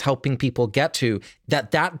Bible was helping people get to,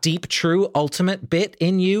 that deep, true, ultimate bit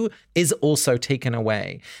in you is also taken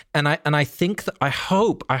away. And I think that I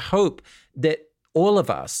hope that all of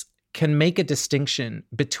us can make a distinction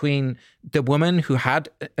between the woman who had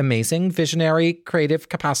amazing visionary creative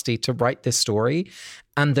capacity to write this story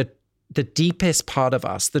and the deepest part of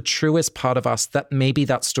us, the truest part of us that maybe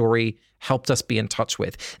that story helped us be in touch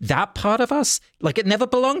with. That part of us, like it never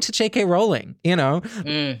belonged to J.K. Rowling,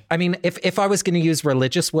 I mean, if I was going to use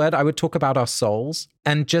religious word, I would talk about our souls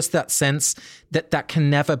and just that sense that can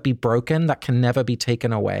never be broken, that can never be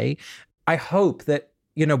taken away. I hope that,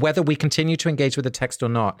 whether we continue to engage with the text or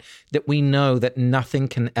not, that we know that nothing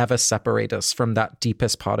can ever separate us from that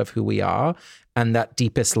deepest part of who we are and that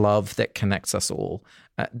deepest love that connects us all.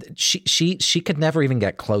 She could never even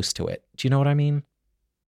get close to it. Do you know what I mean?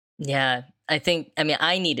 Yeah,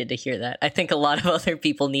 I needed to hear that. I think a lot of other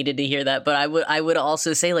people needed to hear that, but I would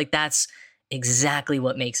also say like that's exactly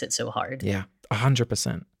what makes it so hard. Yeah,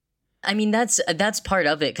 100%. I mean, that's part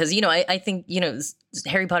of it because, I think,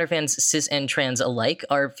 Harry Potter fans, cis and trans alike,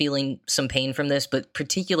 are feeling some pain from this, but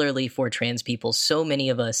particularly for trans people. So many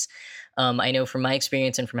of us, I know from my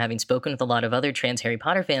experience and from having spoken with a lot of other trans Harry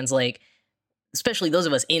Potter fans, like, especially those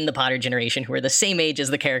of us in the Potter generation who are the same age as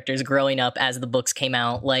the characters growing up as the books came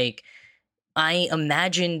out, like, I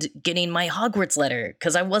imagined getting my Hogwarts letter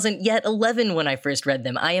because I wasn't yet 11 when I first read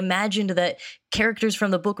them. I imagined that characters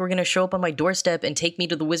from the book were going to show up on my doorstep and take me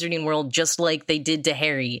to the wizarding world just like they did to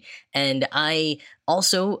Harry. And I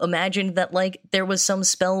also imagined that like there was some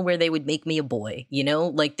spell where they would make me a boy,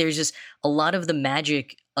 like there's just a lot of the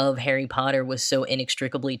magic of Harry Potter was so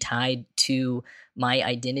inextricably tied to my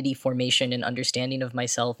identity formation and understanding of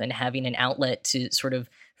myself and having an outlet to sort of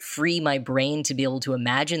free my brain to be able to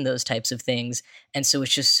imagine those types of things. And so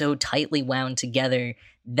it's just so tightly wound together.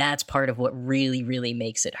 That's part of what really, really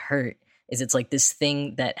makes it hurt, is it's like this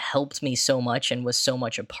thing that helped me so much and was so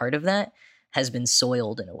much a part of that has been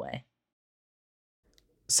soiled in a way.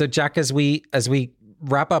 So Jack, as we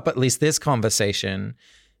wrap up at least this conversation,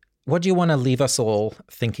 what do you want to leave us all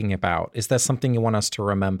thinking about? Is there something you want us to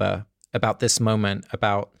remember about this moment,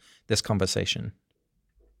 about this conversation?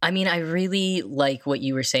 I mean, I really like what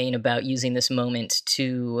you were saying about using this moment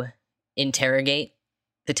to interrogate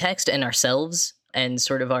the text and ourselves and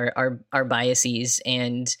sort of our biases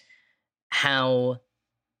and how,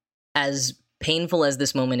 as painful as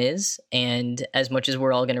this moment is, and as much as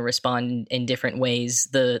we're all going to respond in different ways,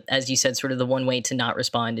 as you said, sort of the one way to not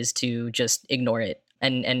respond is to just ignore it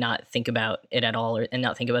and not think about it at all, and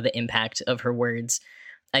not think about the impact of her words.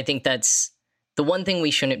 I think that's the one thing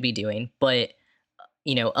we shouldn't be doing. But,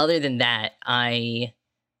 other than that, I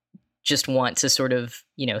just want to sort of,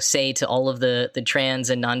 say to all of the trans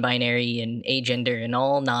and non-binary and agender and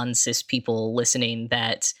all non-cis people listening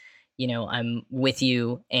that, I'm with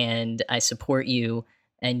you and I support you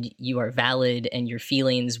and you are valid, and your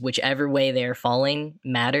feelings, whichever way they're falling,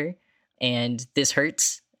 matter. And this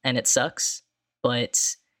hurts and it sucks,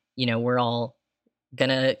 but, we're all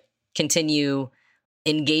gonna continue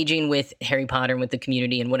engaging with Harry Potter and with the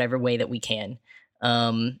community in whatever way that we can.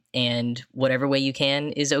 And whatever way you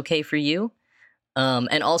can is okay for you.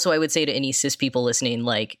 And also I would say to any cis people listening,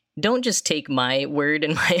 like, don't just take my word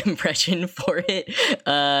and my impression for it.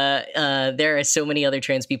 There are so many other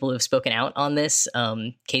trans people who have spoken out on this.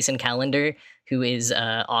 Kaysen Callender, who is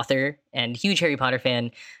author and huge Harry Potter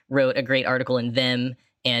fan, wrote a great article in Them,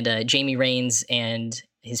 and Jamie Raines and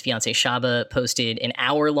his fiance Shaba posted an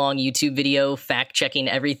hour-long YouTube video fact-checking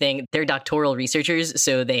everything. They're doctoral researchers,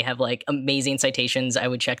 so they have like amazing citations. I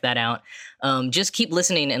would check that out. Just keep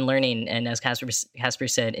listening and learning, and as Casper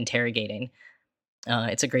said, interrogating.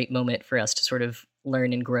 It's a great moment for us to sort of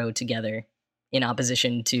learn and grow together, in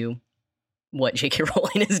opposition to what J.K.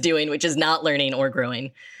 Rowling is doing, which is not learning or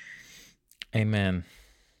growing. Amen.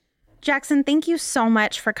 Jackson, thank you so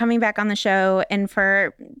much for coming back on the show and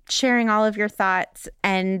for sharing all of your thoughts,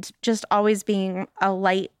 and just always being a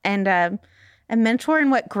light and a mentor in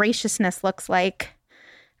what graciousness looks like.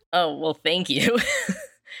 Oh, well, thank you.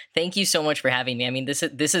 Thank you so much for having me. I mean, this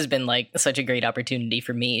has been like such a great opportunity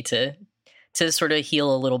for me to sort of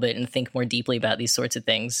heal a little bit and think more deeply about these sorts of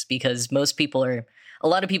things, because a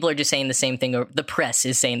lot of people are just saying the same thing, or the press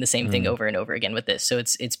is saying the same thing over and over again with this. So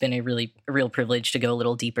it's been a real privilege to go a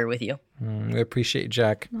little deeper with you. We appreciate it,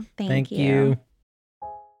 Jack. Well, thank you.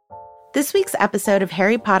 This week's episode of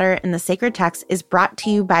Harry Potter and the Sacred Text is brought to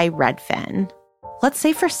you by Redfin. Let's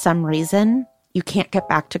say for some reason you can't get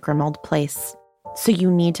back to Grimmauld Place, so you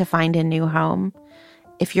need to find a new home.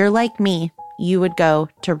 If you're like me, you would go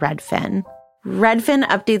to Redfin. Redfin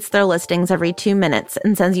updates their listings every 2 minutes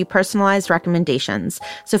and sends you personalized recommendations,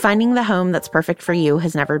 so finding the home that's perfect for you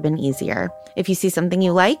has never been easier. If you see something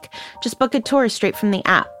you like, just book a tour straight from the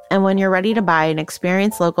app. And when you're ready to buy, an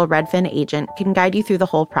experienced local Redfin agent can guide you through the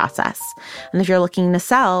whole process. And if you're looking to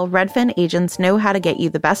sell, Redfin agents know how to get you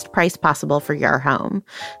the best price possible for your home.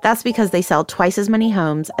 That's because they sell twice as many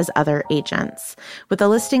homes as other agents. With a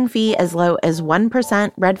listing fee as low as 1%,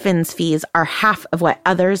 Redfin's fees are half of what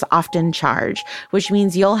others often charge, which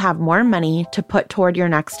means you'll have more money to put toward your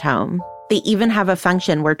next home. They even have a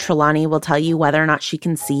function where Trelawney will tell you whether or not she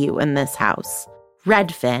can see you in this house.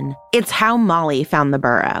 Redfin. It's how Molly found the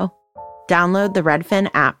burrow. Download the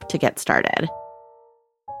Redfin app to get started.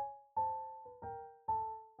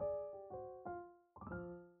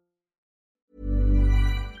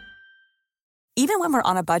 Even when we're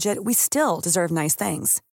on a budget, we still deserve nice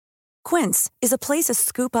things. Quince is a place to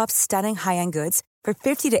scoop up stunning high-end goods for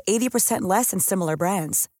 50 to 80% less than similar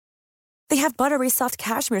brands. They have buttery soft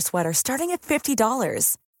cashmere sweaters starting at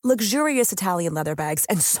 $50, luxurious Italian leather bags,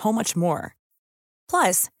 and so much more.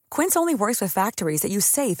 Plus, Quince only works with factories that use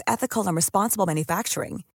safe, ethical, and responsible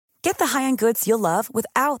manufacturing. Get the high-end goods you'll love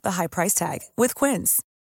without the high price tag with Quince.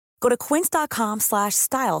 Go to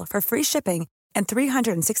quince.com/style for free shipping and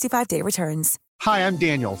 365-day returns. Hi, I'm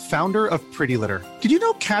Daniel, founder of Pretty Litter. Did you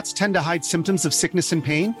know cats tend to hide symptoms of sickness and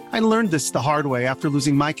pain? I learned this the hard way after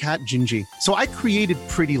losing my cat, Gingy. So I created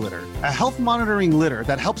Pretty Litter, a health monitoring litter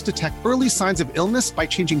that helps detect early signs of illness by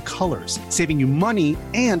changing colors, saving you money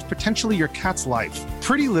and potentially your cat's life.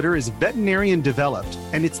 Pretty Litter is veterinarian developed,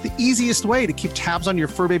 and it's the easiest way to keep tabs on your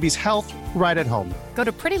fur baby's health right at home. Go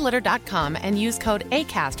to prettylitter.com and use code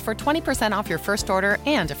ACAST for 20% off your first order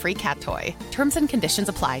and a free cat toy. Terms and conditions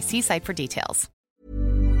apply. See site for details.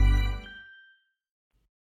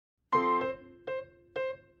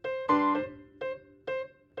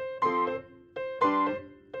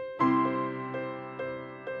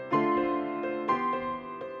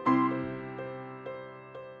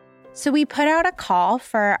 So we put out a call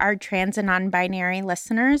for our trans and non-binary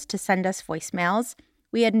listeners to send us voicemails.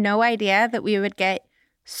 We had no idea that we would get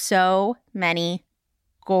so many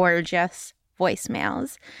gorgeous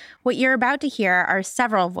voicemails. What you're about to hear are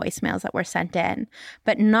several voicemails that were sent in,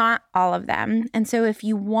 but not all of them. And so if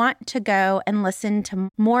you want to go and listen to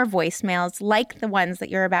more voicemails like the ones that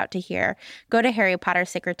you're about to hear, go to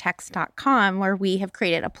harrypottersacredtext.com, where we have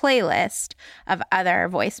created a playlist of other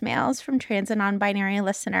voicemails from trans and non-binary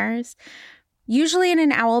listeners. Usually in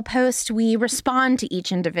an Owl Post, we respond to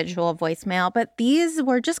each individual voicemail, but these,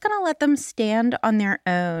 we're just going to let them stand on their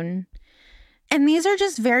own. And these are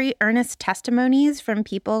just very earnest testimonies from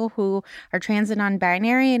people who are trans and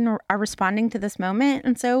non-binary and are responding to this moment.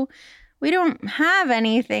 And so we don't have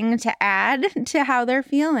anything to add to how they're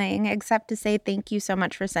feeling except to say thank you so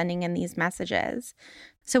much for sending in these messages.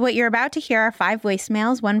 So what you're about to hear are 5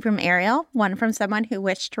 voicemails, one from Ariel, one from someone who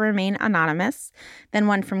wished to remain anonymous, then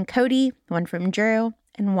one from Cody, one from Drew,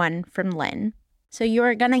 and one from Lynn. So you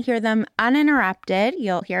are going to hear them uninterrupted.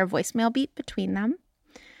 You'll hear a voicemail beat between them.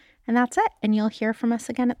 And that's it. And you'll hear from us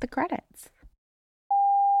again at the credits.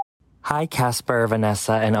 Hi, Casper,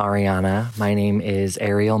 Vanessa, and Ariana. My name is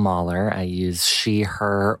Ariel Mahler. I use she,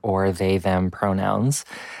 her, or they, them pronouns.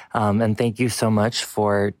 And thank you so much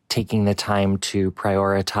for taking the time to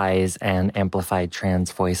prioritize and amplify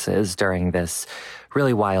trans voices during this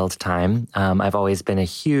really wild time. I've always been a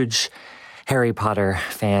huge Harry Potter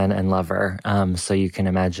fan and lover, so you can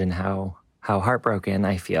imagine how heartbroken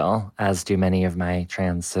I feel, as do many of my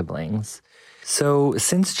trans siblings. So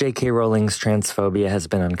since J.K. Rowling's transphobia has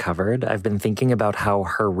been uncovered, I've been thinking about how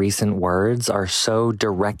her recent words are so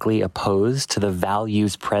directly opposed to the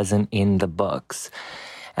values present in the books.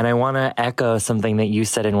 And I want to echo something that you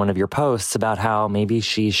said in one of your posts about how maybe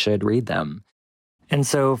she should read them. And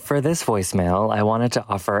so for this voicemail, I wanted to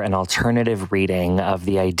offer an alternative reading of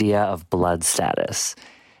the idea of blood status.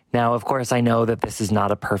 Now, of course, I know that this is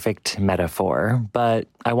not a perfect metaphor, but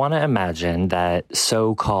I want to imagine that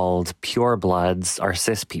so-called purebloods are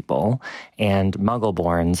cis people and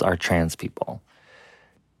Muggleborns are trans people.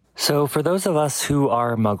 So for those of us who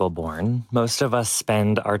are Muggleborn, most of us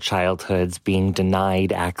spend our childhoods being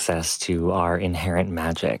denied access to our inherent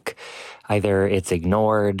magic. Either it's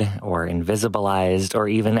ignored or invisibilized or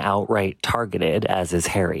even outright targeted, as is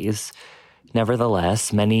Harry's.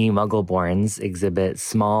 Nevertheless, many Muggleborns exhibit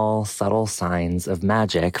small, subtle signs of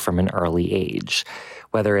magic from an early age,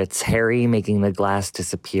 whether it's Harry making the glass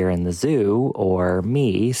disappear in the zoo or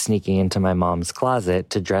me sneaking into my mom's closet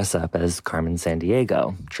to dress up as Carmen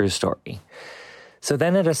Sandiego. True story. So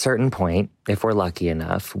then at a certain point, if we're lucky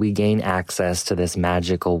enough, we gain access to this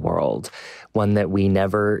magical world, one that we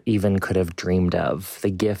never even could have dreamed of,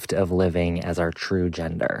 the gift of living as our true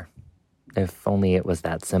gender. If only it was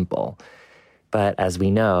that simple. But as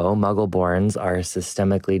we know, Muggleborns are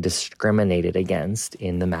systemically discriminated against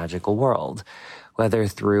in the magical world, whether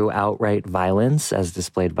through outright violence as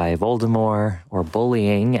displayed by Voldemort, or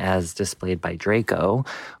bullying as displayed by Draco,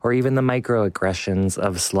 or even the microaggressions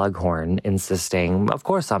of Slughorn insisting, "Of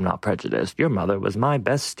course I'm not prejudiced, your mother was my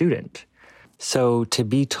best student." So to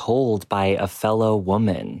be told by a fellow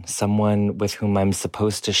woman, someone with whom I'm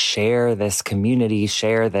supposed to share this community,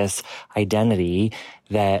 share this identity,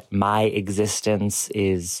 that my existence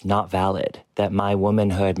is not valid, that my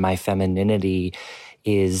womanhood, my femininity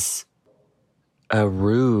is a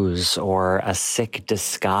ruse or a sick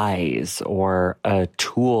disguise or a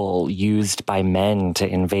tool used by men to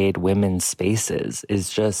invade women's spaces,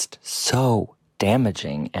 is just so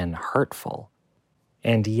damaging and hurtful.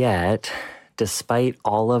 And yet, despite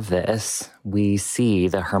all of this, we see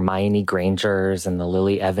the Hermione Grangers and the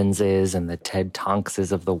Lily Evanses and the Ted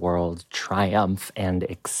Tonkses of the world triumph and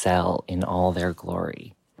excel in all their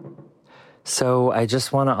glory. So I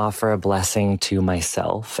just want to offer a blessing to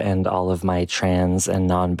myself and all of my trans and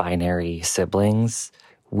non-binary siblings.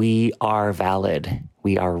 We are valid.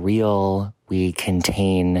 We are real. We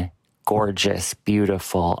contain gorgeous,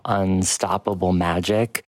 beautiful, unstoppable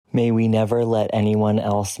magic. May we never let anyone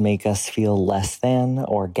else make us feel less than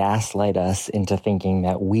or gaslight us into thinking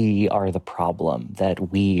that we are the problem,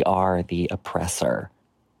 that we are the oppressor.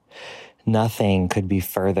 Nothing could be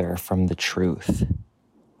further from the truth.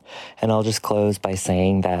 And I'll just close by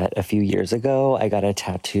saying that a few years ago, I got a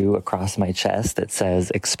tattoo across my chest that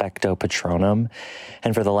says Expecto Patronum.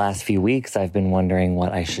 And for the last few weeks, I've been wondering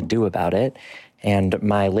what I should do about it. And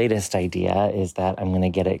my latest idea is that I'm going to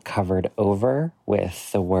get it covered over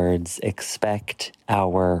with the words, "Expect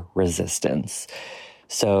our resistance."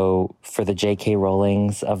 So for the J.K.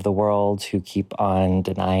 Rowlings of the world who keep on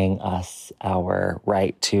denying us our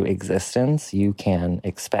right to existence, you can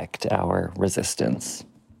expect our resistance.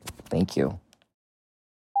 Thank you.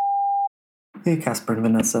 Hey, Casper and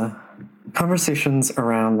Vanessa. Conversations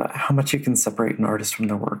around how much you can separate an artist from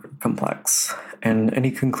their work are complex, and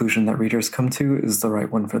any conclusion that readers come to is the right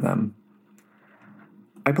one for them.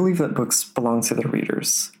 I believe that books belong to their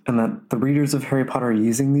readers, and that the readers of Harry Potter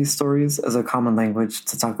using these stories as a common language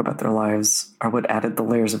to talk about their lives are what added the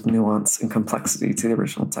layers of nuance and complexity to the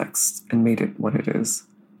original text and made it what it is.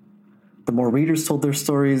 The more readers told their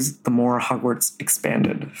stories, the more Hogwarts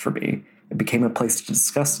expanded for me, It became a place to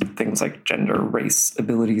discuss things like gender, race,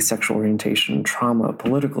 ability, sexual orientation, trauma,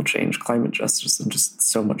 political change, climate justice, and just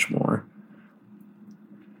so much more.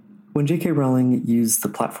 When J.K. Rowling used the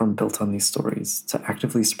platform built on these stories to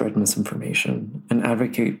actively spread misinformation and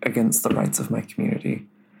advocate against the rights of my community,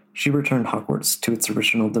 she returned Hogwarts to its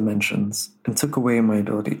original dimensions and took away my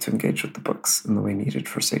ability to engage with the books in the way needed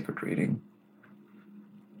for sacred reading.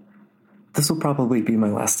 This will probably be my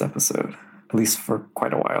last episode, at least for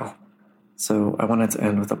quite a while, so I wanted to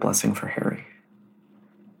end with a blessing for Harry.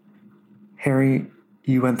 Harry,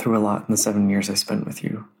 you went through a lot in the 7 years I spent with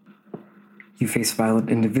you. You face violent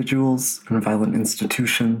individuals and violent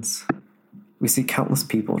institutions. We see countless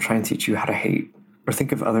people try and teach you how to hate or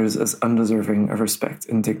think of others as undeserving of respect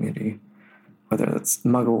and dignity, whether that's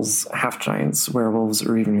muggles, half-giants, werewolves,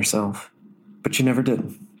 or even yourself. But you never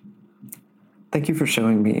did. Thank you for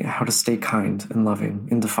showing me how to stay kind and loving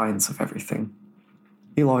in defiance of everything.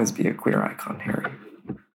 You'll always be a queer icon, Harry.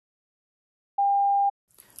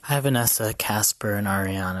 Hi, Vanessa, Casper, and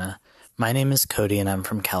Ariana. My name is Cody, and I'm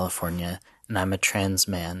from California, and I'm a trans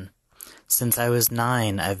man. Since I was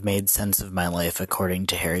 9, I've made sense of my life according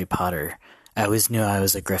to Harry Potter. I always knew I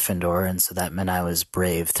was a Gryffindor, and so that meant I was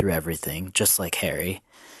brave through everything, just like Harry.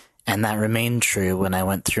 And that remained true when I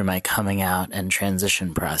went through my coming out and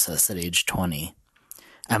transition process at age 20.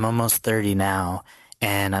 I'm almost 30 now,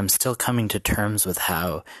 and I'm still coming to terms with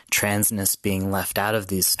how transness being left out of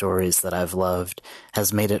these stories that I've loved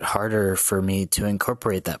has made it harder for me to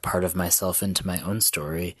incorporate that part of myself into my own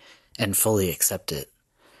story and fully accept it.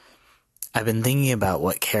 I've been thinking about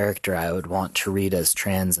what character I would want to read as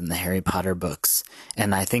trans in the Harry Potter books,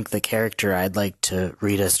 and I think the character I'd like to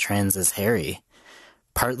read as trans is Harry.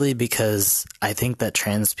 Partly because I think that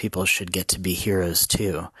trans people should get to be heroes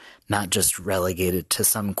too, not just relegated to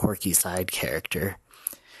some quirky side character.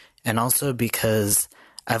 And also because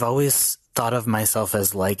I've always thought of myself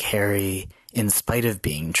as like Harry in spite of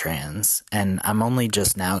being trans, and I'm only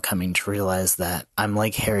just now coming to realize that I'm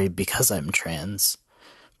like Harry because I'm trans.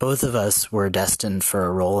 Both of us were destined for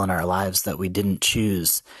a role in our lives that we didn't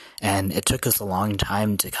choose, and it took us a long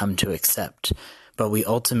time to come to accept, but we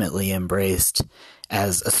ultimately embraced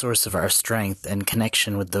as a source of our strength and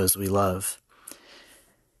connection with those we love.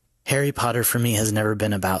 Harry Potter for me has never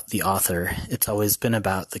been about the author. It's always been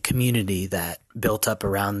about the community that built up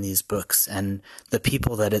around these books and the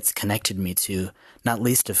people that it's connected me to, not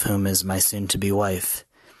least of whom is my soon-to-be wife.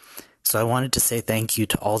 So I wanted to say thank you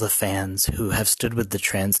to all the fans who have stood with the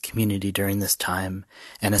trans community during this time,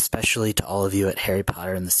 and especially to all of you at Harry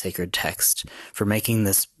Potter and the Sacred Text for making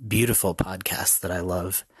this beautiful podcast that I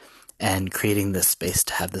love and creating this space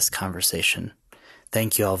to have this conversation.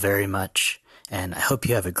 Thank you all very much. And I hope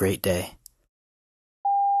you have a great day.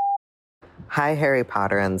 Hi, Harry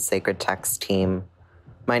Potter and the Sacred Text team.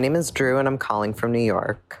 My name is Drew, and I'm calling from New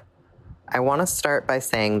York. I want to start by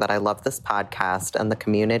saying that I love this podcast and the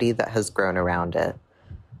community that has grown around it.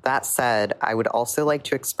 That said, I would also like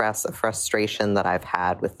to express a frustration that I've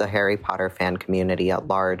had with the Harry Potter fan community at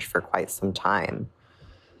large for quite some time.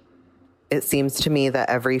 It seems to me that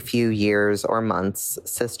every few years or months,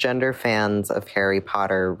 cisgender fans of Harry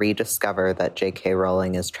Potter rediscover that J.K.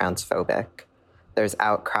 Rowling is transphobic. There's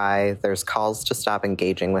outcry, there's calls to stop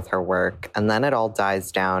engaging with her work, and then it all dies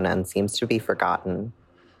down and seems to be forgotten.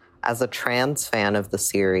 As a trans fan of the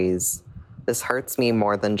series, this hurts me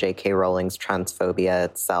more than J.K. Rowling's transphobia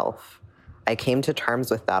itself. I came to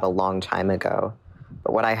terms with that a long time ago,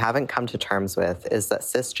 but what I haven't come to terms with is that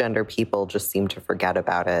cisgender people just seem to forget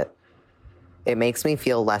about it. It makes me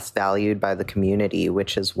feel less valued by the community,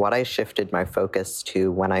 which is what I shifted my focus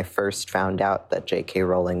to when I first found out that J.K.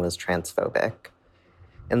 Rowling was transphobic.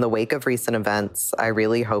 In the wake of recent events, I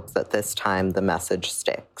really hope that this time the message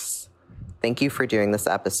sticks. Thank you for doing this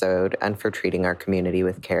episode and for treating our community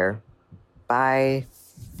with care. Bye.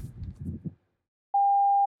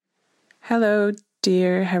 Hello,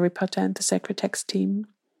 dear Harry Potter and the Sacred Text team.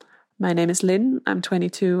 My name is Lynn, I'm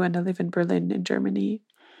 22 and I live in Berlin in Germany.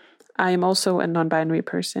 I am also a non-binary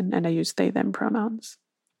person and I use they, them pronouns.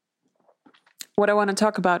 What I want to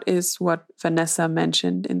talk about is what Vanessa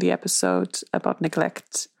mentioned in the episode about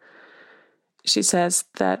neglect. She says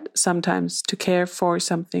that sometimes to care for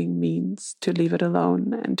something means to leave it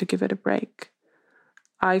alone and to give it a break.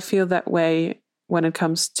 I feel that way when it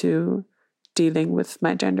comes to dealing with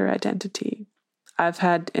my gender identity. I've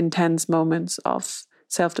had intense moments of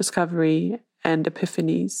self-discovery and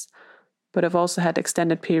epiphanies, but I've also had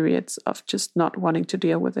extended periods of just not wanting to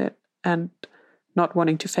deal with it and not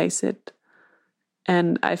wanting to face it.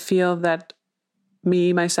 And I feel that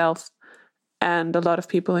me, myself, and a lot of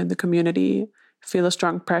people in the community feel a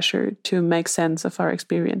strong pressure to make sense of our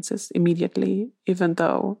experiences immediately, even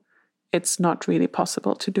though it's not really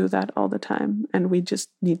possible to do that all the time. And we just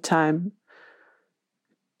need time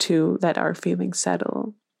to let our feelings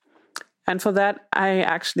settle. And for that, I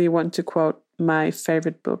actually want to quote my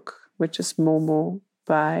favorite book, which is Momo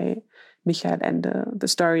by Michael Ende. The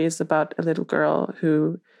story is about a little girl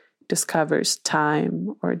who discovers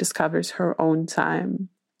time, or discovers her own time.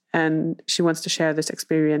 And she wants to share this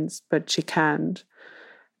experience, but she can't.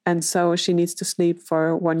 And so she needs to sleep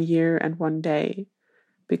for 1 year and 1 day,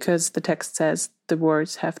 because the text says the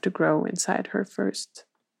words have to grow inside her first.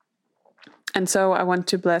 And so I want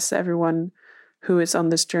to bless everyone who is on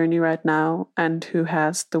this journey right now and who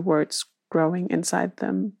has the words growing inside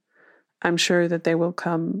them. I'm sure that they will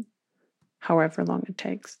come however long it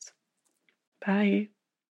takes. Bye.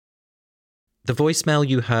 The voicemail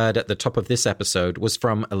you heard at the top of this episode was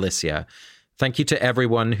from Alicia. Thank you to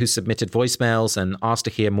everyone who submitted voicemails and asked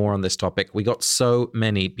to hear more on this topic. We got so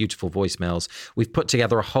many beautiful voicemails. We've put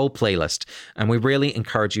together a whole playlist, and we really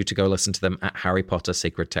encourage you to go listen to them at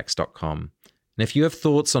harrypottersacredtext.com. And if you have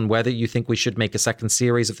thoughts on whether you think we should make a second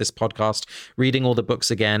series of this podcast, reading all the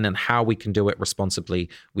books again, and how we can do it responsibly,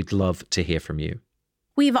 we'd love to hear from you.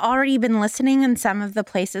 We've already been listening in some of the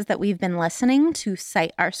places that we've been listening to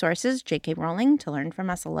cite our sources, J.K. Rowling, to learn from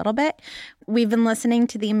us a little bit. We've been listening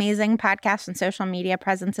to the amazing podcast and social media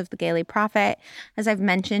presence of the Gayly Prophet. As I've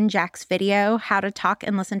mentioned, Jack's video, How to Talk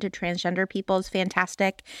and Listen to Transgender People, is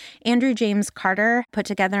fantastic. Andrew James Carter put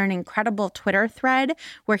together an incredible Twitter thread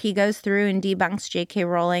where he goes through and debunks J.K.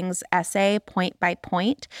 Rowling's essay point by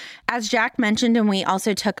point. As Jack mentioned, and we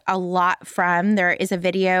also took a lot from, there is a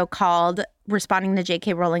video called Responding to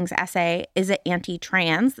J.K. Rowling's essay, Is It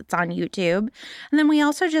Anti-Trans? That's on YouTube. And then we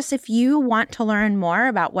also just, if you want to learn more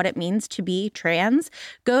about what it means to be trans,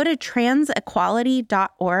 go to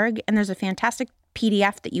transequality.org, and there's a fantastic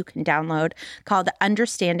PDF that you can download called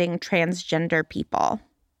Understanding Transgender People.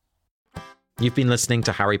 You've been listening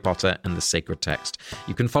to Harry Potter and the Sacred Text.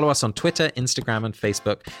 You can follow us on Twitter, Instagram, and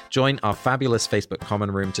Facebook, join our fabulous Facebook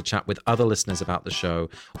common room to chat with other listeners about the show,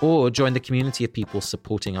 or join the community of people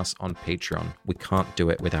supporting us on Patreon. We can't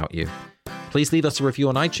do it without you. Please leave us a review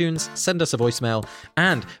on iTunes, send us a voicemail,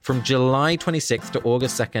 and from July 26th to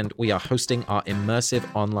August 2nd, we are hosting our immersive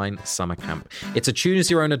online summer camp. It's a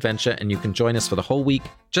choose-your-own adventure, and you can join us for the whole week,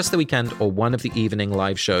 just the weekend, or one of the evening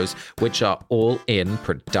live shows, which are all in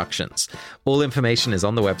productions. All information is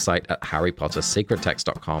on the website at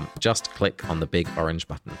harrypottersacredtext.com. Just click on the big orange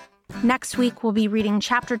button. Next week, we'll be reading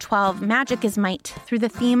Chapter 12, Magic is Might, through the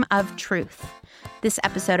theme of truth. This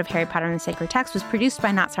episode of Harry Potter and the Sacred Text was produced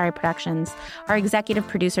by Not Sorry Productions. Our executive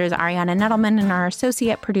producer is Ariana Nettleman, and our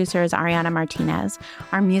associate producer is Ariana Martinez.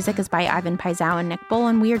 Our music is by Ivan Paisau and Nick Bull,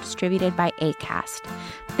 and we are distributed by Acast.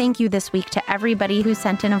 Thank you this week to everybody who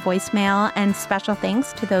sent in a voicemail, and special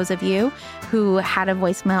thanks to those of you who had a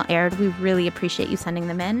voicemail aired. We really appreciate you sending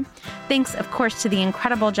them in. Thanks, of course, to the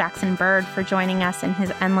incredible Jackson Bird for joining us and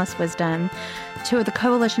his endless wisdom. To the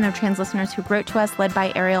Coalition of Trans Listeners who wrote to us, led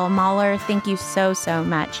by Ariel Mahler, thank you so, so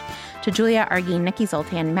much. To Julia Argy, Nikki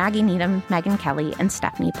Zoltan, Maggie Needham, Megan Kelly, and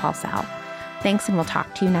Stephanie Paulsell. Thanks, and we'll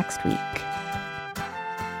talk to you next week.